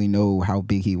didn't really know how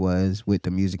big he was with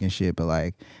the music and shit, but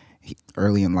like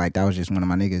early in like, that was just one of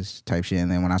my niggas type shit. And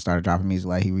then when I started dropping music,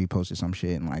 like he reposted some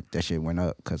shit and like that shit went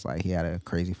up because like he had a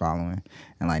crazy following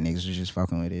and like niggas was just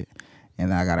fucking with it. And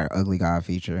then I got an Ugly God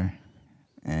feature,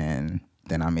 and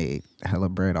then I made hella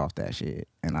bread off that shit.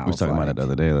 And I was talking about it the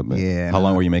other day a little bit. Yeah. How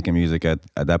long were you making music at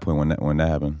that point when that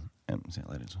happened? That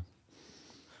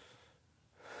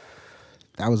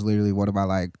was literally one of my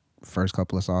like first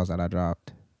couple of songs that I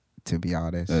dropped, to be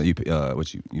honest. You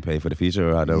paid for the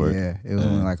feature or how that worked? Yeah, it was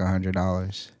only like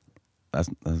 $100. That's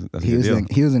a good deal.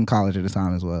 He was in college at the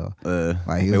time as well.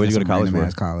 Like he was where'd you go to college for?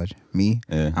 College. Me?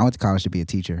 Yeah. I went to college to be a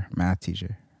teacher, math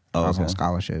teacher. Oh, I was okay. on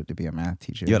scholarship to be a math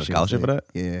teacher. You had a scholarship for that?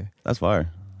 Yeah. That's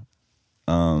fire.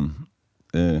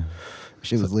 Yeah.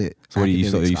 Shit was lit. So what do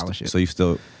you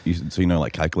know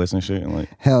like calculus and shit and like?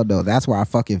 Hell no, that's where I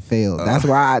fucking failed. That's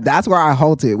where I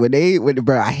halted.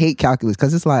 Bro, I hate calculus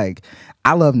because it's like,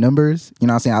 I love numbers, you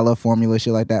know what I'm saying? I love formula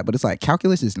shit like that, but it's like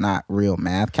calculus is not real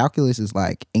math. Calculus is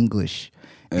like English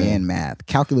and math.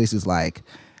 Calculus is like,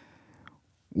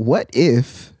 what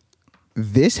if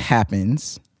this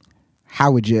happens?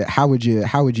 How would you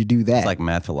do that? It's like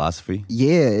math philosophy.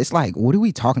 Yeah, it's like, what are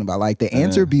we talking about? Like the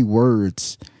answer be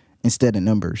words instead of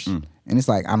numbers. And it's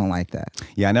like, I don't like that.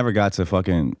 Yeah, I never got to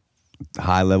fucking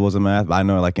high levels of math, but I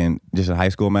know like in high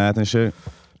school math and shit,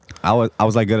 I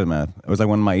was like good at math. It was like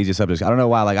one of my easiest subjects. I don't know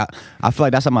why. Like I feel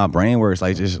like that's how my brain works.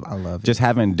 Like I love just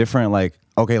having different like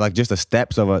like just the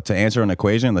steps to answer an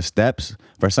equation. The steps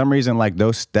for some reason like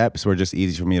those steps were just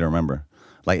easy for me to remember.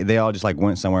 Like they all just like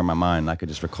went somewhere in my mind. And I could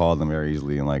just recall them very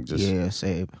easily and like just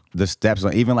same. The steps.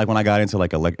 Like, even like when I got into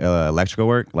like electrical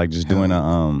work, like just doing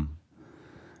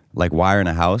like wiring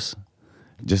a house,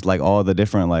 just like all the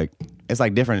different like. It's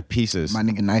like different pieces. My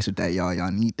nigga nice with that, y'all.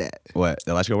 Y'all need that. What,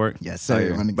 the electrical work? Yes,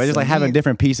 sir. Oh, yeah. But just like having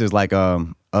different pieces, like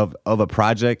of a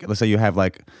project. Let's say you have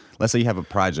a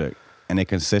project and it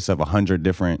consists of 100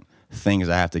 different things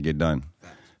that have to get done.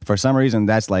 For some reason,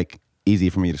 that's like easy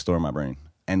for me to store in my brain,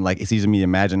 and like it's easy for me to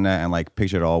imagine that and like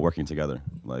picture it all working together,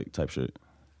 like type shit.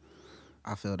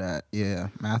 I feel that. Yeah,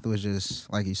 math was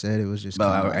just like you said. It was just.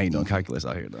 But I ain't doing calculus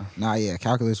out here though. Nah, yeah,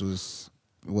 calculus was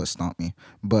what stumped me,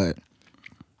 but.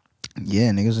 Yeah,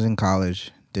 niggas was in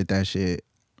college, did that shit,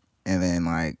 and then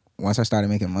like once I started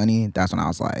making money, that's when I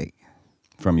was like,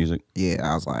 from music. Yeah,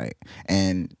 I was like,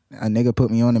 and a nigga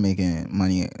put me on to making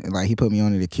money. Like he put me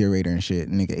on to the curator and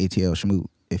shit. Nigga ATL Schmoot,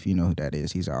 if you know who that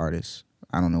is, he's an artist.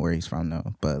 I don't know where he's from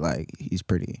though, but like he's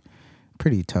pretty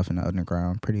tough in the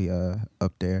underground, pretty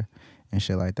up there and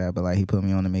shit like that. But like he put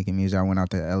me on to making music. I went out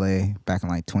to LA back in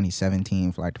like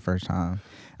 2017 for like the first time.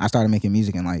 I started making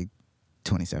music in like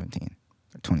 2017.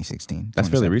 2016. That's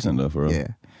fairly recent though, for real. Yeah.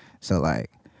 So like,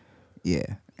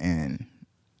 yeah, and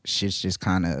shit's just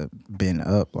kind of been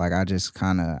up. Like I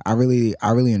really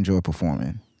enjoy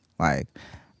performing. Like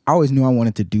I always knew I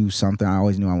wanted to do something. I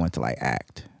always knew I wanted to like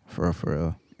act for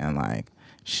real. And like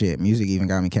shit, music even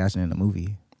got me casting in a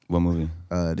movie. What movie?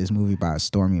 This movie by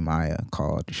Stormy Maya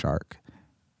called The Shark.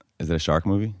 Is it a shark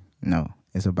movie? No,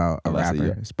 it's about a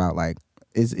rapper. It's about like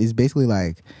it's basically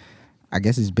like. I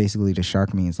guess it's basically the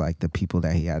shark means like the people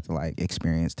that he had to like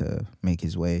experience to make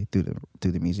his way through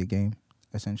the music game,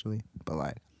 essentially. But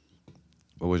like,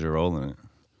 what was your role in it?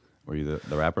 Were you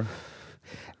the rapper?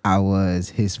 I was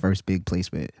his first big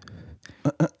placement,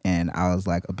 and I was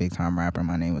like a big time rapper.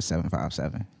 My name was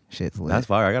 757. Shit's lit. That's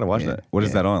fire. I gotta watch that. What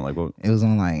is that on? Like what? It was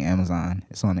on like Amazon.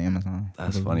 It's on the Amazon.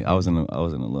 That's funny. I was in a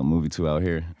little movie too out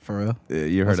here. For real?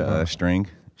 You heard of String?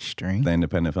 String? The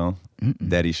independent film.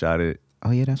 Daddy shot it. Oh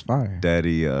yeah, that's fire.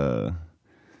 Daddy,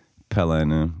 Pella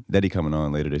and them. Daddy coming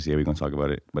on later this year. We're gonna talk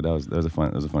about it. But that was a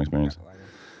fun experience.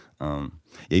 Yeah,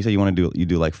 you said you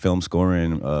do like film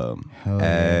scoring,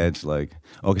 ads, like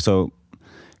okay, so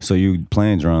you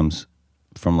playing drums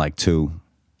from like 2.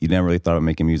 You never really thought of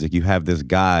making music. You have this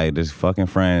guy, this fucking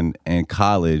friend in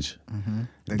college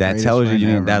that tells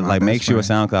you need, that like makes you a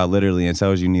SoundCloud literally and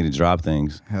tells you need to drop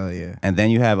things. Hell yeah. And then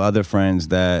you have other friends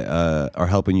that are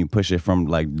helping you push it from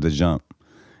like the jump.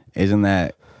 Isn't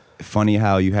that funny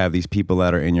how you have these people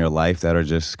that are in your life that are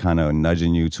just kind of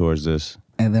nudging you towards this?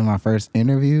 And then my first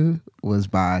interview was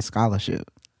by scholarship.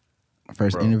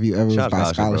 First interview ever was by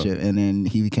scholarship, and then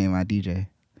he became my DJ.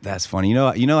 That's funny.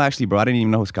 You know, actually, bro, I didn't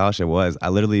even know who Scholarship was. I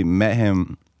literally met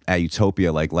him at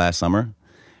Utopia like last summer.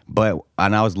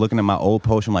 And I was looking at my old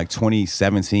post from like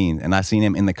 2017, and I seen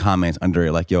him in the comments under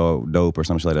it, like, yo, dope or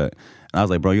something like that. And I was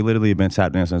like, bro, you literally been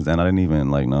tapped in since then. I didn't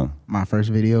even like know. My first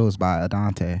video was by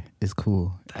Adante. It's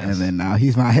cool. And then now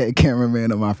he's my head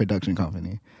cameraman of my production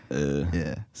company.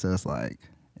 Yeah. So it's like,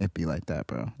 it be like that,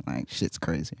 bro. Like, shit's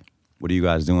crazy. What are you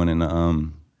guys doing in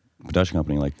the production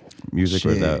company? Like music, or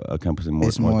is that encompassing more?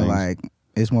 It's more things? like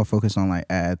it's more focused on like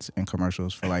ads and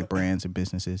commercials for like brands and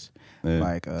businesses. Yeah.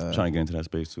 Like I'm trying to get into that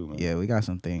space too, man. Yeah, we got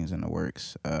some things in the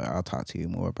works. I'll talk to you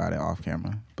more about it off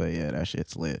camera. But yeah, that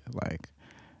shit's lit. Like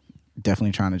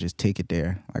definitely trying to just take it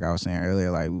there. Like I was saying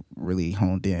earlier, like really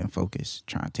honed in, focused,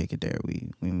 trying to take it there.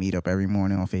 We meet up every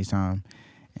morning on FaceTime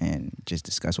and just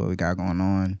discuss what we got going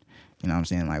on. You know what I'm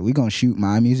saying? Like we gonna shoot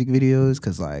my music videos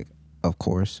because like of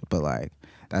course, but like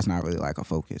that's not really like a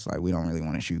focus. Like we don't really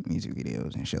want to shoot music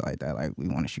videos and shit like that. Like we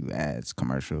want to shoot ads,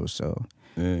 commercials. So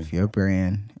if you're a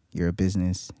brand, you're a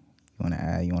business, you want to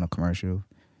ad, you want a commercial,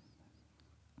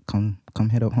 come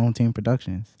hit up Home Team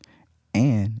Productions.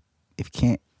 And if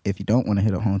you don't want to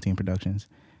hit up Home Team Productions,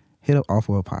 hit up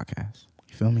Off-World Podcast.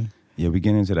 You feel me? Yeah, we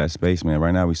get into that space, man.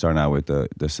 Right now we starting out with the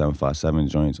 757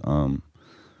 joints.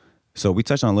 So we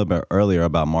touched on a little bit earlier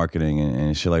about marketing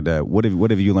and shit like that. What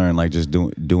have you learned, like just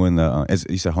doing the,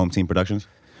 you said Home Team Productions?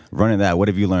 Running that, what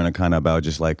have you learned kind of about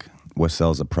just like what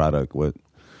sells a product, what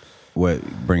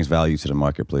brings value to the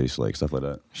marketplace, like stuff like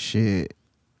that? Shit.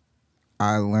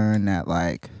 I learned that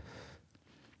like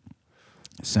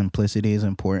simplicity is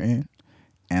important,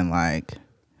 and like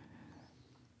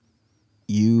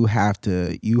you have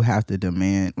to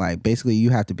demand, like basically you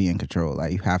have to be in control.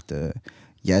 Like you have to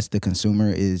yes, the consumer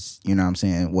is, you know what I'm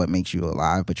saying, what makes you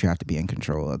alive, but you have to be in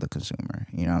control of the consumer.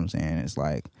 You know what I'm saying? It's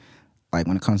like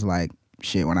when it comes to like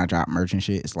shit, when I drop merch and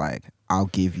shit, it's like I'll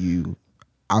give you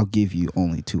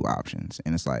only two options,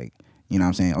 and it's like, you know what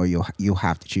I'm saying, or you'll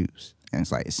have to choose, and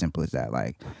it's like as simple as that.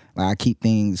 Like I keep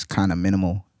things kind of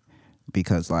minimal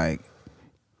because like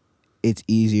it's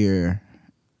easier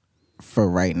for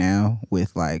right now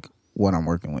with like what I'm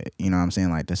working with. You know what I'm saying,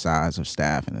 like the size of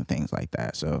staff and the things like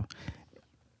that. So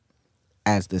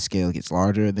as the scale gets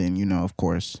larger, then, you know, of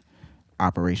course,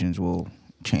 operations will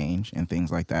change and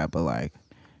things like that. But like,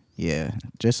 yeah,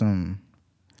 just some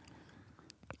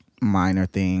minor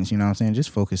things, you know what I'm saying?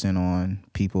 Just focusing on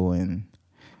people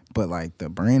but like the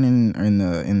branding and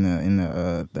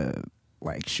the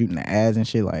like shooting the ads and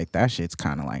shit, like that shit's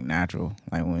kind of like natural.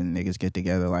 Like when niggas get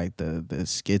together, like the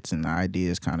skits and the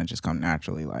ideas kind of just come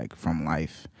naturally, like from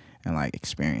life and like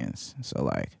experience. So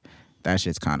like that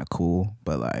shit's kind of cool,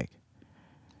 but like,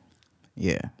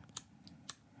 yeah.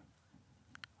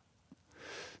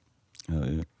 Hell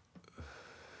yeah.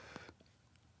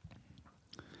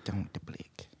 Don't the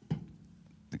blick.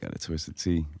 They got a twisted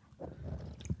T.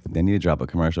 They need to drop a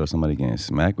commercial of somebody getting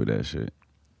smacked with that shit.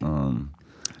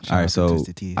 All right, so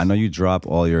I know you drop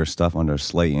all your stuff under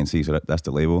Slate and T, so that's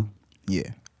the label? Yeah.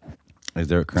 Is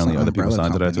there currently other people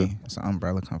signed to that too? It's an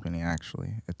umbrella company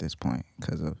actually at this point,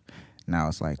 because of now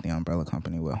it's like the umbrella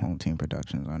company with Home Team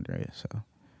Productions under it. So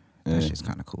that shit's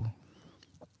kind of cool.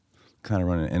 Kind of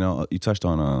running. And you touched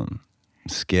on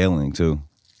scaling too.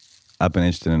 I've been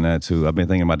interested in that too. I've been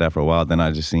thinking about that for a while. Then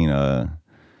I just seen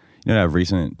that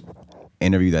recent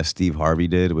interview that Steve Harvey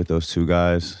did with those two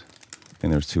guys. I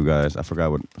think there's two guys. I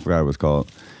forgot what it was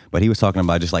called. But he was talking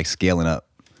about just like scaling up.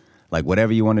 Like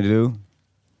whatever you want to do,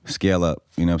 scale up.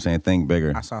 You know what I'm saying? Think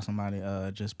bigger. I saw somebody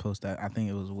just post that. I think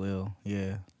it was Will.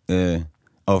 Yeah. Yeah.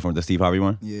 Oh, from the Steve Harvey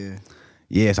one? Yeah.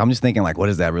 Yeah, so I'm just thinking, like, what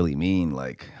does that really mean?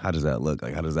 Like, how does that look?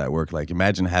 Like, how does that work? Like,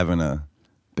 imagine having a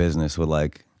business with,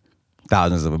 like,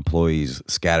 thousands of employees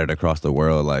scattered across the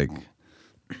world. Like,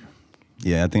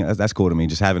 yeah, I think that's cool to me.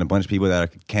 Just having a bunch of people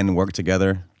that can work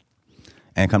together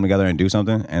and come together and do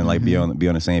something and, like, be on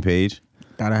the same page.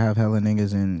 Gotta have hella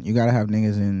niggas you gotta have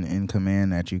niggas in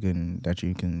command that you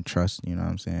can trust, you know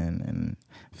what I'm saying? And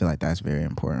I feel like that's very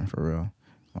important for real.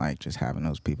 Like, just having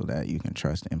those people that you can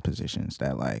trust in positions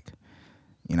that, like,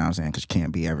 you know what I'm saying? Because you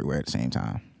can't be everywhere at the same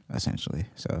time, essentially.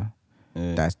 So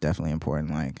that's definitely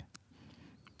important. Like,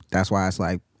 that's why it's,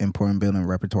 like, important building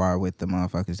repertoire with the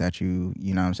motherfuckers that you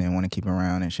know what I'm saying, want to keep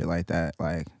around and shit like that.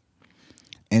 Like,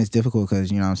 and it's difficult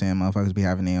because, you know what I'm saying, motherfuckers be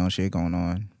having their own shit going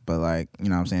on. But, like, you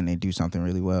know what I'm saying, they do something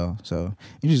really well. So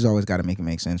you just always got to make it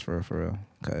make sense for real.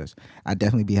 Because I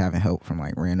definitely be having help from,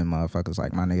 like, random motherfuckers.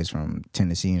 Like, my niggas from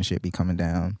Tennessee and shit be coming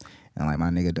down. And, like, my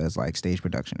nigga does, like, stage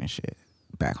production and shit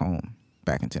back home.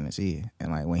 Back in Tennessee,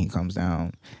 and like when he comes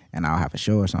down and I'll have a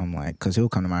show or something, like, cause he'll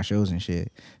come to my shows and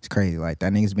shit. It's crazy. Like,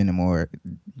 that nigga's been to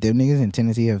them niggas in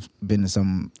Tennessee have been to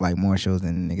some, like, more shows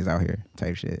than niggas out here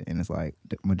type shit. And it's like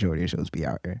the majority of shows be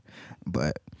out here,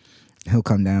 but he'll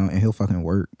come down and he'll fucking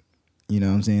work. You know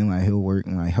what I'm saying? Like, he'll work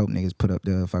and like help niggas put up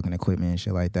the fucking equipment and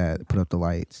shit like that, put up the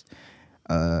lights,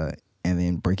 and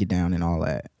then break it down and all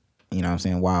that. You know what I'm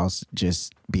saying? Whilst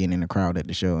just being in the crowd at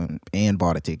the show and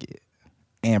bought a ticket.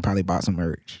 And probably bought some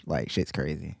merch. Like, shit's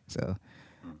crazy. So,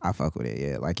 I fuck with it,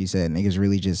 yeah. Like you said,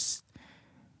 niggas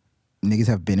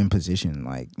have been in position.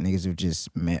 Like, niggas have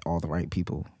just met all the right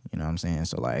people. You know what I'm saying?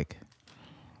 So, like,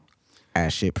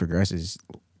 as shit progresses,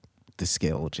 the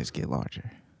scale will just get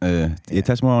larger. You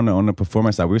touched more on the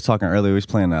performance side. We was talking earlier, we was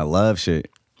playing that Love shit.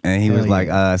 And he was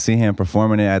like, see him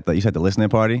performing it at you said the listening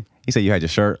party? He said you had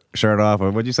your shirt off, or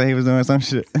what'd you say he was doing? Some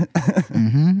shit.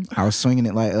 I was swinging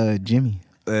it like Jimmy.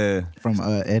 From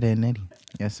Ed and Eddie.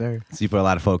 Yes, sir. So you put a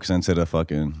lot of focus into the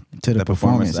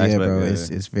performance aspect, yeah, bro.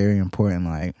 It's very important.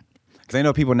 Like, because I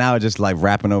know people now are just like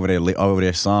rapping over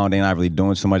their song. They're not really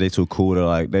doing so much. They too cool to,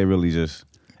 like, they really just,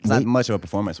 it's not much of a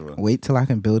performance. Really. Wait till I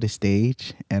can build a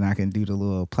stage and I can do the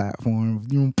little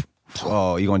platform.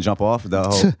 Oh, you gonna jump off the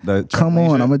whole? Come on,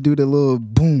 shit? I'm gonna do the little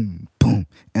boom, boom,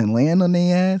 and land on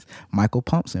their ass. Michael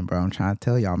Pumpson, bro. I'm trying to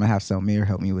tell y'all, I'm gonna have Samir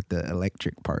help me with the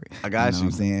electric part. I got you. Know what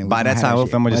I'm saying? By that time, I'm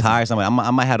gonna just hire somebody.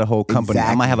 I might have a whole company.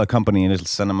 Exactly. I might have a company and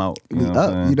just send them out. You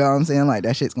know what I'm saying? Like,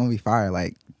 that shit's gonna be fire.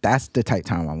 Like, that's the type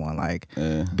time I want. Like,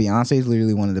 Beyonce's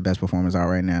literally one of the best performers out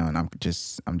right now, and I'm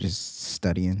just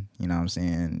studying. You know what I'm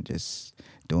saying? Just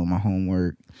doing my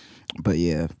homework. But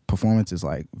yeah, performance is,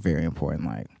 like, very important.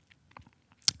 Like,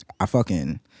 I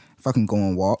fucking go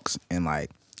on walks and, like,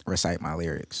 recite my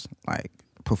lyrics, like,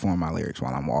 perform my lyrics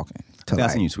while I'm walking. I've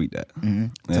seen you tweet that.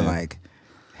 To, like,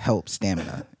 help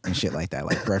stamina and shit like that,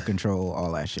 like breath control,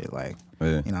 all that shit. Like,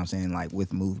 Yeah. you know what I'm saying? Like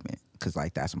with movement, because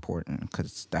like that's important,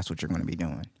 because that's what you're going to be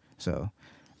doing. So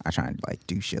I try and like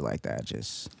do shit like that,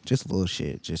 just little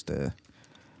shit, just to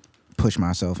push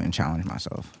myself and challenge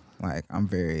myself. Like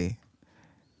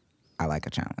I like a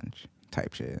challenge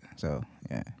type shit. So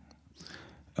yeah.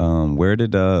 Where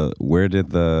did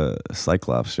the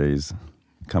Cyclops shades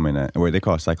come in at? Where they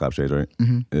call it Cyclops shades, right?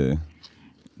 Mm-hmm. Yeah.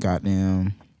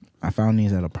 Goddamn, I found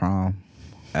these at a prom.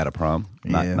 At a prom?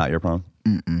 Yeah. Not your prom?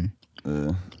 Mm-mm.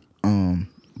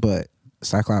 But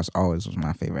Cyclops always was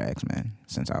my favorite X-Men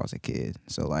since I was a kid.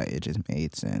 So like it just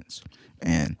made sense.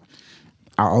 And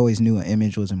I always knew an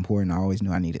image was important. I always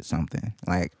knew I needed something.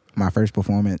 Like my first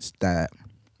performance that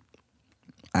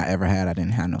I ever had, I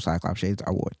didn't have no Cyclops shades.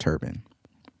 I wore a turban.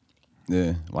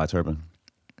 Yeah. Why turban?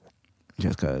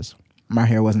 Just because my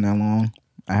hair wasn't that long.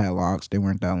 I had locks. They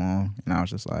weren't that long. And I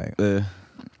was just like,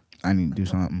 I need to do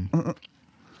something.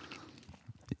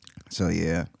 So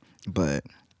yeah. But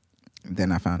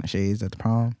then I found the shades at the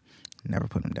prom. Never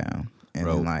put them down. And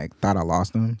then like thought I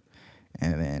lost them.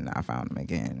 And then I found them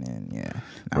again. And yeah.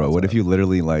 Bro, what if you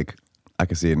literally like, I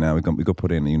can see it now. We could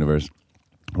put it in the universe.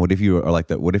 What if you are like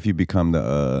that? What if you become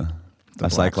a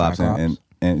Cyclops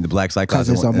and the Black Cyclops? Because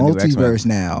it's a multiverse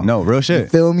now. No, real shit. You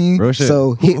feel me? Real shit.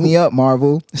 So hit me up,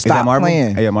 Marvel. Stop Marvel?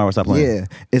 playing. Hey, yeah, Marvel, stop playing. Yeah,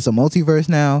 it's a multiverse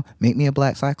now. Make me a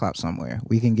Black Cyclops somewhere.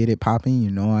 We can get it popping.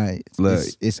 You know,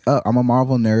 it's up. I'm a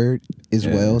Marvel nerd as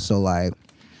well. So like,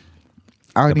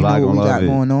 I already know what we got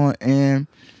going on, and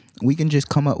we can just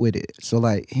come up with it. So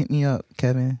like, hit me up,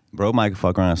 Kevin. Bro, might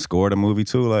fuck around and score the movie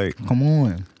too. Like, come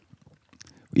on.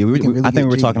 Yeah, I think we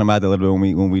were talking about that a little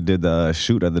bit when we did the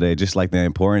shoot the other day. Just like the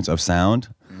importance of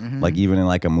sound, like even in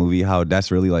like a movie, how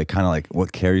that's really like kind of like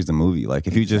what carries the movie. Like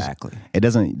if you just, it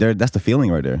doesn't. That's the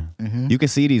feeling right there. You can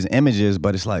see these images,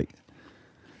 but it's like,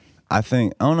 I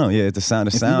don't know. Yeah, it's the sound.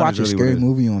 The sound. If you watch is a really scary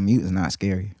movie on mute, it's not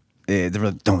scary. Yeah,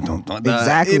 don't.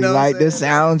 Exactly. You know like the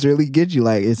sounds really get you.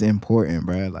 Like it's important,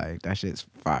 bro. Like that shit's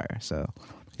fire. So.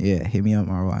 Yeah, hit me up,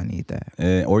 Marvel. I need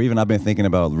that. Or even I've been thinking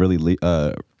about really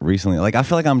recently. Like I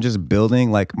feel like I'm just building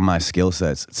like my skill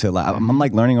sets to like I'm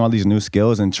like learning all these new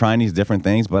skills and trying these different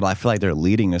things, but I feel like they're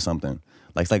leading to something.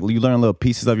 Like it's like you learn little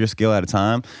pieces of your skill at a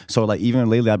time. So like even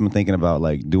lately I've been thinking about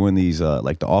like doing these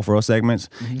like the off-road segments,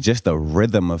 just the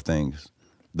rhythm of things,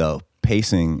 the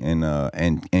pacing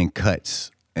and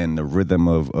cuts and the rhythm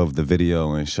of the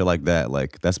video and shit like that.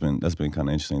 Like that's been kind of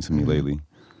interesting to me lately.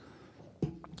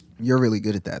 You're really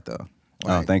good at that, though.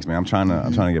 Like, oh, thanks, man. I'm trying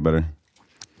to get better.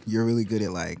 You're really good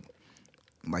at like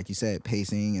you said,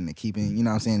 pacing and the keeping. You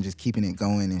know what I'm saying? Just keeping it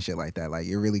going and shit like that. Like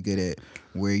you're really good at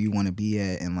where you want to be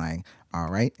at and like, all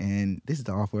right, and this is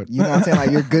the offer. You know what I'm saying? Like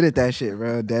you're good at that shit,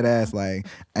 bro. Dead ass. Like,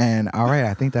 and all right,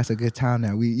 I think that's a good time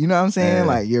now. You know what I'm saying?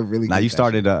 Like you're really. Now good you at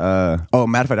started. Oh,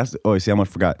 matter of fact, see, I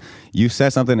almost forgot. You said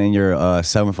something in your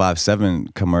 757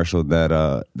 commercial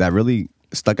that really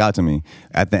stuck out to me.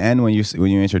 At the end, when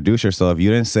you introduce yourself, you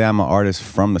didn't say I'm an artist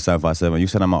from the 757. You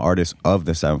said I'm an artist of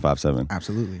the 757.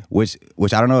 Absolutely.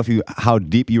 Which I don't know how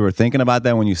deep you were thinking about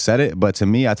that when you said it, but to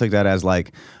me, I took that as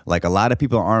like a lot of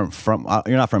people aren't from.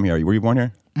 You're not from here. Were you born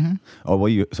here? Mm-hmm. Oh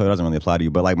well, so it doesn't really apply to you.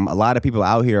 But like a lot of people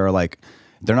out here are like,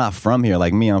 they're not from here.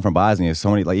 Like me, I'm from Bosnia. So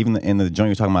many, like even in the joint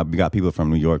you're talking about, we got people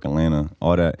from New York, Atlanta,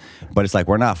 all that. But it's like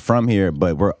we're not from here,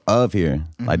 but we're of here.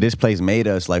 Mm-hmm. Like this place made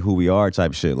us like who we are,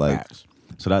 type shit. Like. Facts.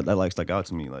 So that like stuck out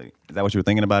to me. Like, is that what you were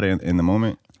thinking about it in the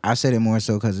moment? I said it more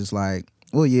so because it's like,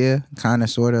 well, yeah, kind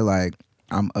of, sort of like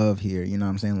I'm of here. You know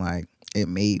what I'm saying? Like it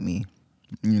made me.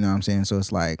 You know what I'm saying? So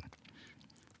it's like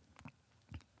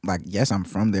yes, I'm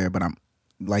from there, but I'm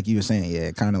like you were saying, yeah,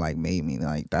 it kind of like made me.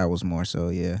 Like that was more so,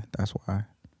 yeah, that's why.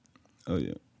 Oh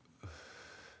yeah.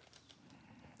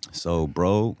 So,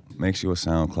 bro, makes you a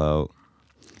SoundCloud.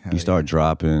 You start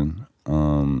dropping.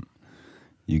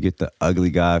 You get the Ugly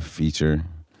Guy feature.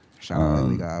 Shout out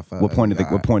Ugly Guy. What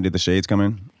point did the shades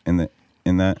come in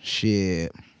that?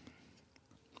 Shit.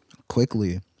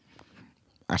 Quickly.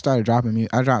 I started dropping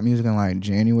music. I dropped music in like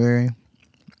January.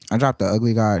 I dropped the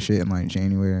Ugly Guy shit in like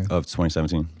January of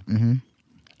 2017. Mm-hmm.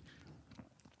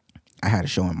 I had a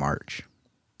show in March.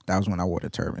 That was when I wore the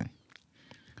turban.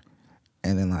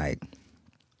 And then like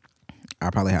I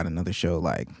probably had another show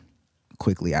like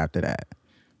quickly after that.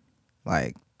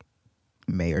 Like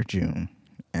May or June,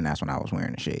 and that's when I was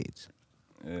wearing the shades.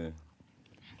 Yeah.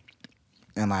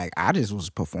 And like I just was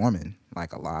performing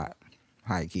like a lot,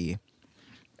 high key,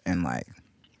 and like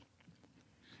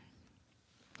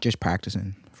just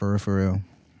practicing for real,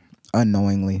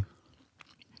 unknowingly,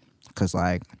 cause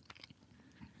like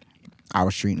I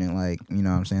was treating it like, you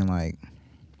know what I'm saying, like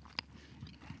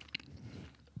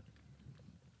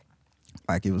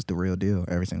like it was the real deal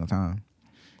every single time,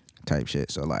 type shit.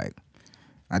 So like,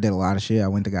 I did a lot of shit. I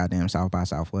went to goddamn South by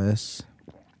Southwest.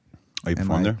 Oh, you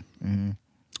performed there? Mm-hmm.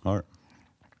 Hard.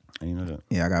 I didn't know that.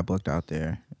 Yeah, I got booked out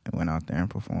there and went out there and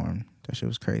performed. That shit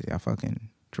was crazy. I fucking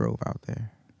drove out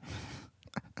there.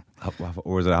 How far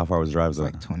was the drive? It was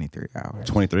like 23 hours.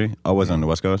 23? Oh, was it on the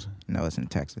West Coast? No, it's in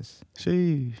Texas.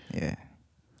 Sheesh. Yeah.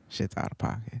 Shit's out of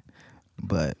pocket.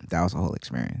 But that was a whole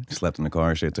experience. Slept in the car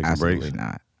and shit, took your Absolutely breaks?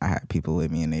 not. I had people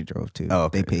with me and they drove too. Oh,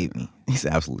 okay. They paid me. He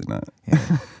said absolutely not.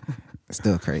 Yeah. It's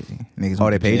still crazy. Niggas Oh,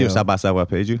 went they to paid you? jail. South by Southwest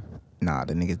paid you? Nah,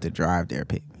 the niggas that drive there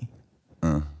paid me.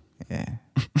 Yeah. Yeah.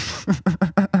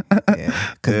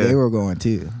 Because they were going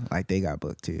too. Like, they got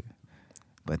booked too.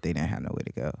 But they didn't have nowhere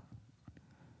to go.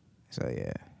 So,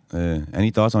 yeah.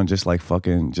 Any thoughts on just like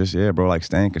fucking, bro, like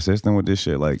staying consistent with this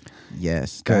shit? Like,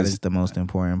 yes, that is the most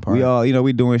important part. We all,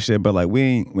 we doing shit, but like we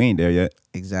ain't there yet.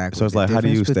 Exactly. So it's like, how do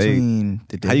you stay?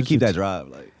 How you keep that drive?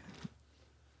 Like,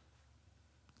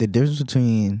 the difference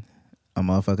between a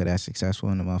motherfucker that's successful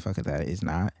and a motherfucker that is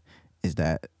not is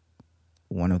that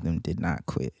one of them did not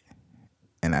quit,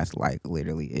 and that's like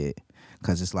literally it.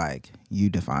 Because it's like you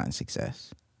define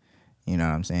success. You know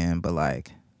what I'm saying? But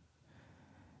like,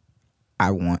 I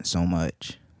want so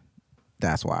much.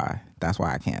 That's why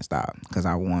I can't stop, because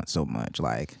I want so much.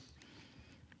 Like,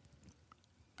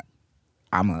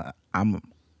 I'm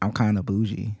kind of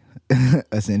bougie,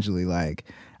 essentially. Like,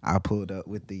 I pulled up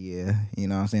with the you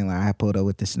know what I'm saying? Like, I pulled up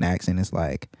with the snacks, and it's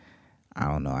like, I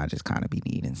don't know, I just kind of be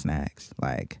needing snacks.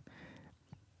 Like,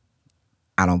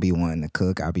 I don't be wanting to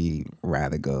cook. I be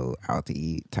rather go out to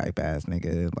eat type ass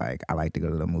nigga. Like, I like to go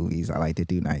to the movies. I like to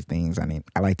do nice things. I mean,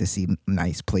 I like to see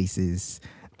nice places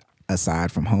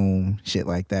aside from home, shit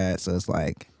like that. So it's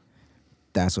like,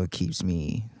 that's what keeps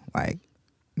me, like,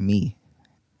 me.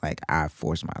 Like, I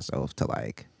force myself to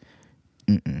like,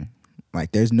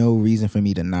 like, there's no reason for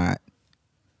me to not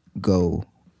go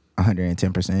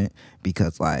 110%,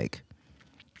 because like,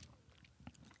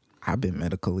 I've been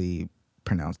medically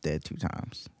pronounced dead 2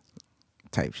 times,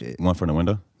 type shit. One from the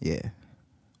window? Yeah.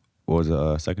 What was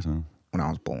the second time? When I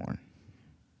was born.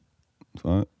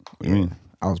 What do you mean?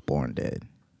 I was born dead.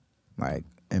 Like,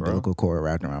 umbilical cord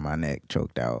wrapped around my neck,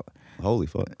 choked out. Holy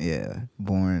fuck. Yeah.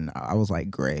 Born, I was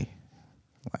like gray.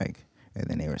 Like, and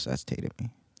then they resuscitated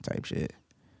me, type shit.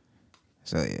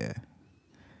 So yeah.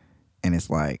 And it's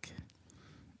like,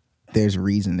 there's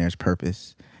reason, there's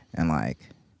purpose. And like,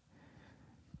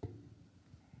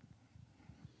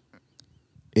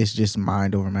 it's just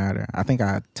mind over matter. I think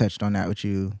I touched on that with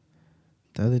you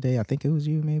the other day. I think it was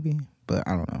you maybe, but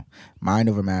I don't know. Mind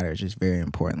over matter is just very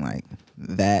important. Like,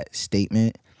 that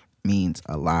statement means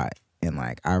a lot. And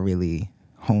like, I really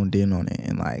honed in on it,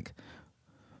 and like,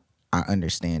 I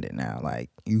understand it now. Like,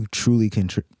 you truly can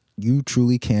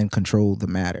control the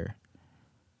matter,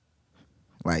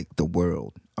 like the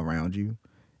world around you,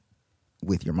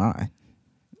 with your mind.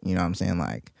 You know what I'm saying?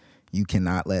 Like, you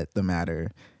cannot let the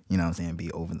matter, you know what I'm saying,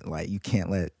 be over. Like, you can't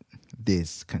let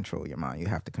this control your mind. You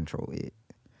have to control it.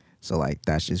 So like,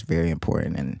 that's just very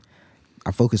important, and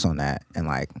I focus on that, and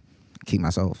like, keep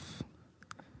myself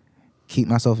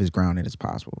as grounded as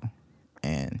possible,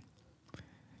 and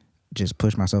just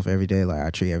push myself every day. Like,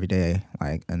 I treat every day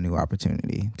like a new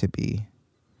opportunity to be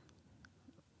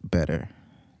better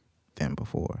than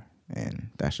before, and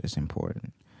that's just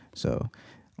important. So,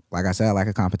 like I said, I like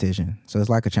a competition. So it's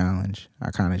like a challenge.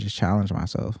 I kind of just challenge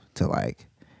myself to like,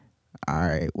 all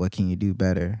right, what can you do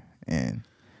better? And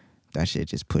that shit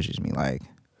just pushes me. Like,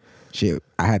 shit,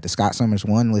 I had the Scott Summers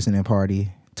 1 listening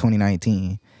party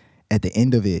 2019. At the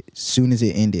end of it, soon as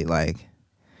it ended, like,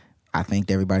 I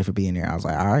thanked everybody for being there. I was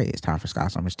like, all right, it's time for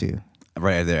Scott Summers 2.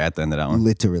 Right there at the end of that one.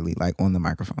 Literally, like, on the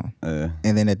microphone. And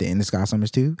then at the end of Scott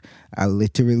Summers 2, I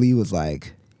literally was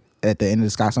like, at the end of the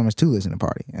Scott Summers 2 listening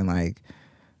party. And like,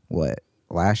 what,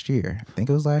 last year? I think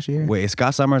it was last year. Wait, is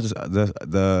Scott Summers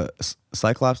the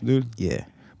Cyclops dude? Yeah.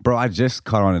 Bro, I just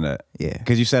caught on to that. Yeah.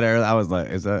 Because you said it earlier, I was like,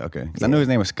 is that okay? Because I knew his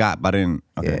name was Scott, but I didn't.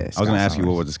 Okay. Yeah, I was going to ask you,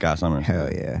 what was the Scott Summers?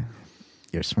 Hell yeah.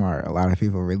 You're smart. A lot of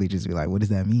people really just be like, what does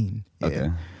that mean? Yeah. Okay.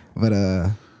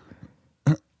 But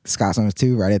Scott Summers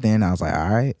 2, right at the end, I was like, all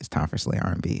right, it's time for Slay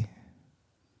R&B.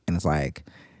 And it's like,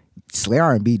 Slay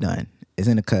R&B done. It's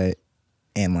in the cut.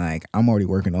 And like, I'm already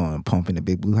working on Pumping the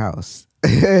Big Blue House.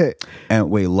 And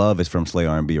wait, Love is from Slay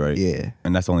R&B, right? Yeah.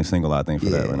 And that's the only single, I think, for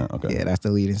that right now. Okay. Yeah, that's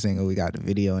the leading single. We got the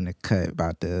video in the cut,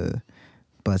 about to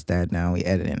bust that down. We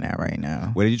editing that right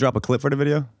now. Wait, did you drop a clip for the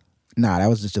video? Nah, that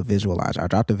was just a visualizer. I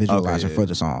dropped a visualizer yeah. for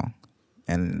the song.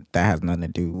 And that has nothing to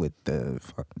do with the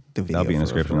video. That'll be in the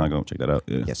description. I'll go check that out.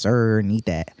 Yeah. Yes, sir. Need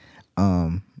that.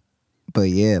 But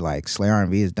yeah, like, Slay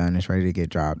R&B is done. It's ready to get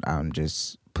dropped. I'm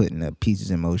just putting the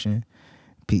pieces in motion,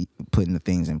 putting the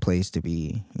things in place to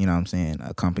be, you know what I'm saying,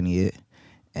 accompany it.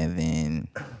 And then,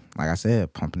 like I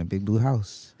said, pumping the big blue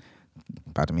house.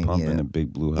 About to meet me Pumping the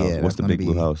big blue house. Yeah, What's the big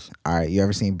blue house? All right, you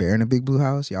ever seen Bear in the Big Blue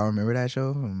House? Y'all remember that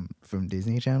show from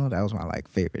Disney Channel? That was my like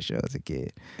favorite show as a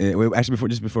kid. Wait, actually,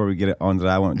 before we get it on to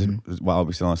that one, just while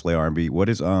we're still on Slay R&B, what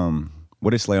is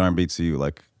Slay R&B to you?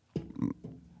 Like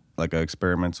an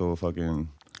experimental fucking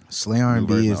Slay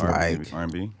R&B is like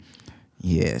R&B.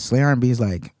 Yeah, Slay R&B is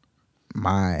like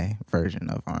my version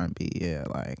of R&B. Yeah,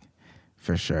 like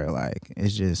for sure. Like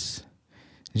it's just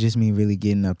me really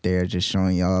getting up there, just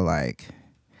showing y'all like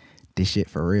this shit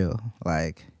for real.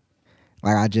 Like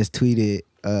I just tweeted,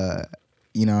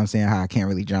 you know what I'm saying, how I can't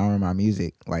really genre my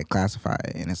music, like classify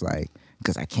it. And it's like,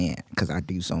 because I can't, because I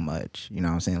do so much. You know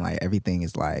what I'm saying? Like everything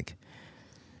is like,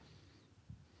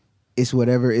 it's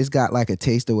whatever, it's got like a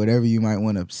taste of whatever you might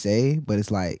want to say, but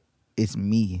it's like, it's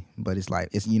me. But it's like,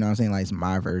 it's, you know what I'm saying? Like it's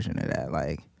my version of that.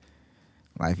 Like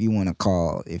if you want to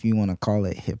call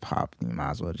it hip hop, you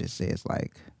might as well just say it's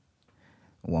like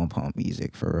one pump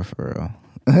music for real.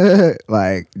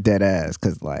 Like dead ass,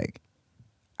 cause like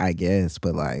I guess,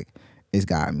 but like it's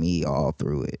got me all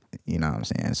through it. You know what I'm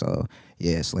saying? So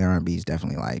yeah, Slay R&B is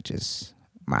definitely like just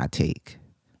my take.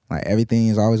 Like everything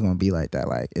is always gonna be like that.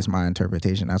 Like it's my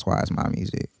interpretation. That's why it's my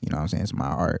music. You know what I'm saying? It's my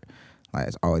art. Like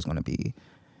it's always gonna be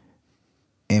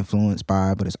influenced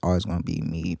by, but it's always gonna be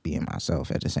me being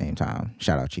myself at the same time.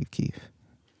 Shout out Chief Keef.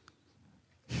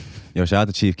 Yo, shout out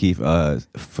to Chief Keef.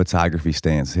 Photography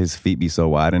stance. His feet be so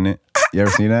wide in it. You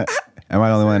ever seen that? Am I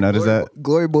the only one that noticed that?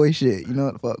 Glory boy shit. You know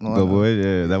what the fuck going on? Boy, yeah,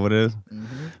 is that what it is?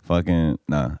 Mm-hmm. Fucking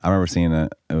nah. I remember seeing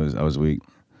that. I was weak.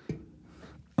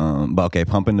 But okay,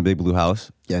 pumping the big blue house.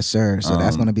 Yes, sir. So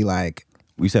that's gonna be like.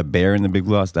 We said Bear in the Big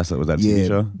Blue House. Was that a TV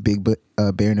show?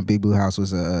 Bear in the Big Blue House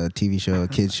was a TV show, a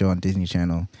kids show on Disney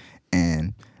Channel,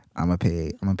 and I'm gonna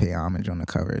pay homage on the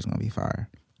cover. It's gonna be fire.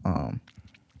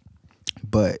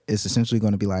 But it's essentially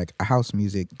gonna be like a house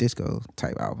music disco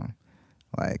type album.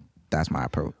 Like that's my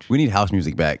approach. We need house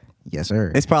music back. Yes,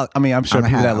 sir. It's probably. I mean, I'm sure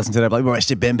people that listen to that, like, bro, that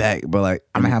shit been back. But like,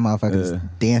 I'm gonna have motherfuckers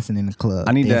dancing in the club.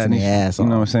 I need that. Dancing their ass you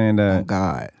know off. what I'm saying? That. Oh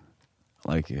God.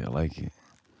 I like it.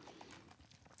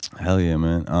 Hell yeah,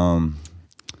 man.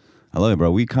 I love it,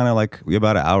 bro. We kind of like, we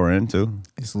about an hour in too.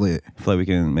 It's lit. I feel like we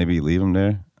can maybe leave them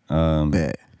there.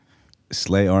 Bet.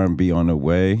 Slay R&B on the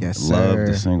way. Yes, Love sir.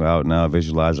 the single out now.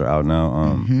 Visualizer out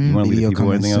now. You want to leave the people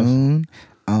with anything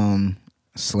else?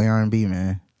 Slay R&B,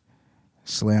 man.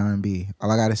 Slay R&B. All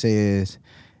I gotta say is,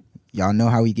 y'all know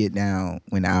how we get down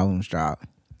when the albums drop.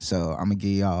 So I'm gonna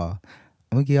give y'all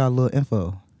a little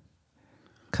info.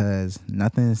 Cause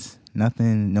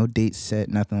nothing, no dates set,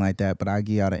 nothing like that. But I'll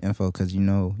give y'all the info because you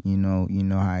know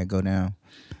how it go down.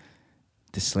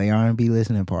 The Slay R&B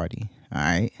listening party. All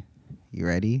right, you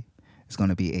ready? It's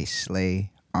gonna be a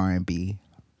Slay R&B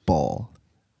ball.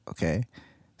 Okay,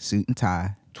 suit and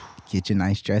tie. Get your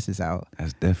nice dresses out.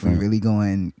 That's different. We're really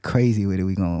going crazy with it.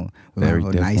 We're gonna have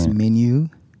a nice different. menu.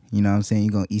 You know what I'm saying?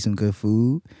 You're gonna eat some good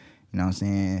food. You know what I'm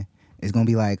saying? It's gonna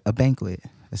be like a banquet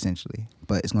essentially,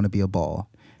 but it's gonna be a ball.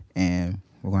 And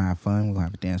we're going to have fun. We're going to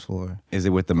have a dance floor. Is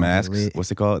it with the masks?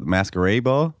 What's it called? Masquerade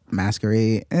ball?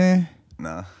 Masquerade?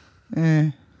 Nah.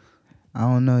 I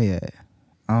don't know yet.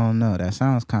 I don't know. That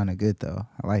sounds kind of good, though.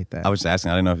 I like that. I was just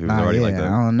asking. I didn't know if it was already like that.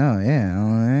 I don't know.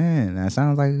 That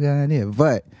sounds like a good idea.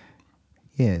 But,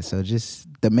 yeah, so just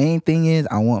the main thing is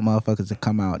I want motherfuckers to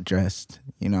come out dressed.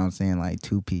 You know what I'm saying? Like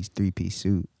 2-piece, 3-piece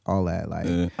suit. All that, like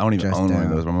I don't even own one of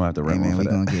those, but I'm gonna have to rent one for that.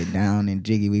 We're gonna get down and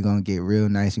jiggy. We're gonna get real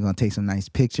nice. We're gonna take some nice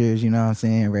pictures, you know what I'm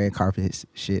saying? Red carpets,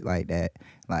 shit like that.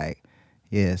 Like,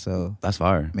 yeah, so that's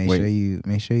fire. Make sure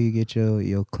you get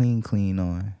your clean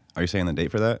on. Are you saying the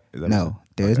date for that? No,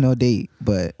 there's no date,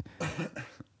 but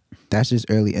that's just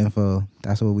early info.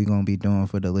 That's what we're gonna be doing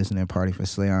for the listening party for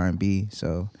Slay R&B.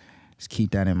 So just keep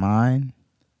that in mind.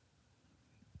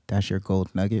 That's your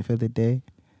gold nugget for the day.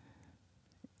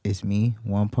 It's me,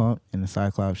 One Pump, in the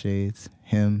Cyclops shades.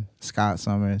 Him, Scott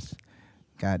Summers.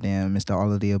 Goddamn, Mr.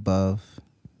 All of the Above.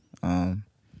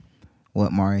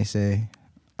 What Mari say?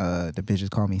 The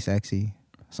bitches call me sexy.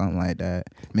 Something like that.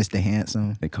 Mr.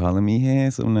 Handsome. They calling me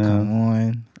handsome now.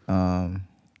 Come on.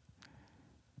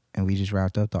 And we just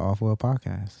wrapped up the Off-World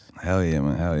podcast. Hell yeah,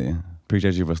 man. Hell yeah.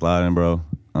 Appreciate you for sliding, bro.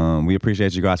 We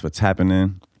appreciate you guys for tapping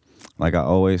in. Like I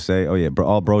always say, oh yeah,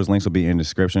 all bros links will be in the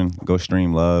description. Go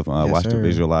stream Love. Watch the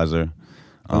visualizer.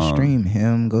 Go stream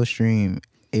him. Go stream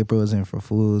April is in for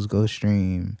Fools. Go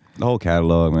stream the whole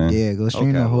catalog, man. Yeah, go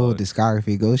stream the whole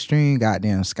discography. Go stream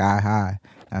goddamn Sky High.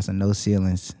 That's a No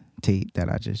Ceilings tape that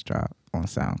I just dropped on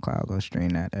SoundCloud. Go stream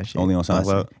that. That shit only on SoundCloud?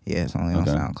 Bussin'. Yeah, it's only on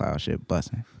SoundCloud. Shit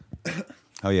busting.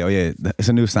 Oh yeah. It's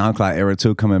a new SoundCloud era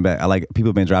too coming back. I like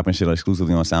people been dropping shit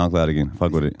exclusively on SoundCloud again.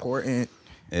 Fuck with it. Important.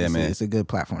 Yeah, man. It's a good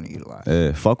platform to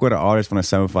utilize. Fuck with an artist from the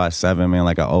 757, man.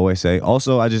 Like I always say.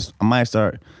 Also, I might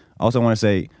start. Also, want to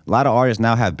say a lot of artists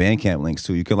now have Bandcamp links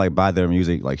too. You can like buy their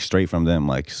music like straight from them.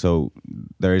 Like so,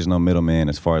 there is no middleman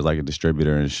as far as like a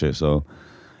distributor and shit. So,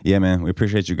 yeah, man. We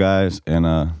appreciate you guys, and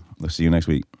let's see you next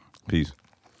week. Peace.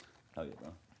 Hell yeah,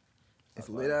 bro. It's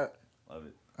lit up. Love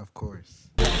it. Of course.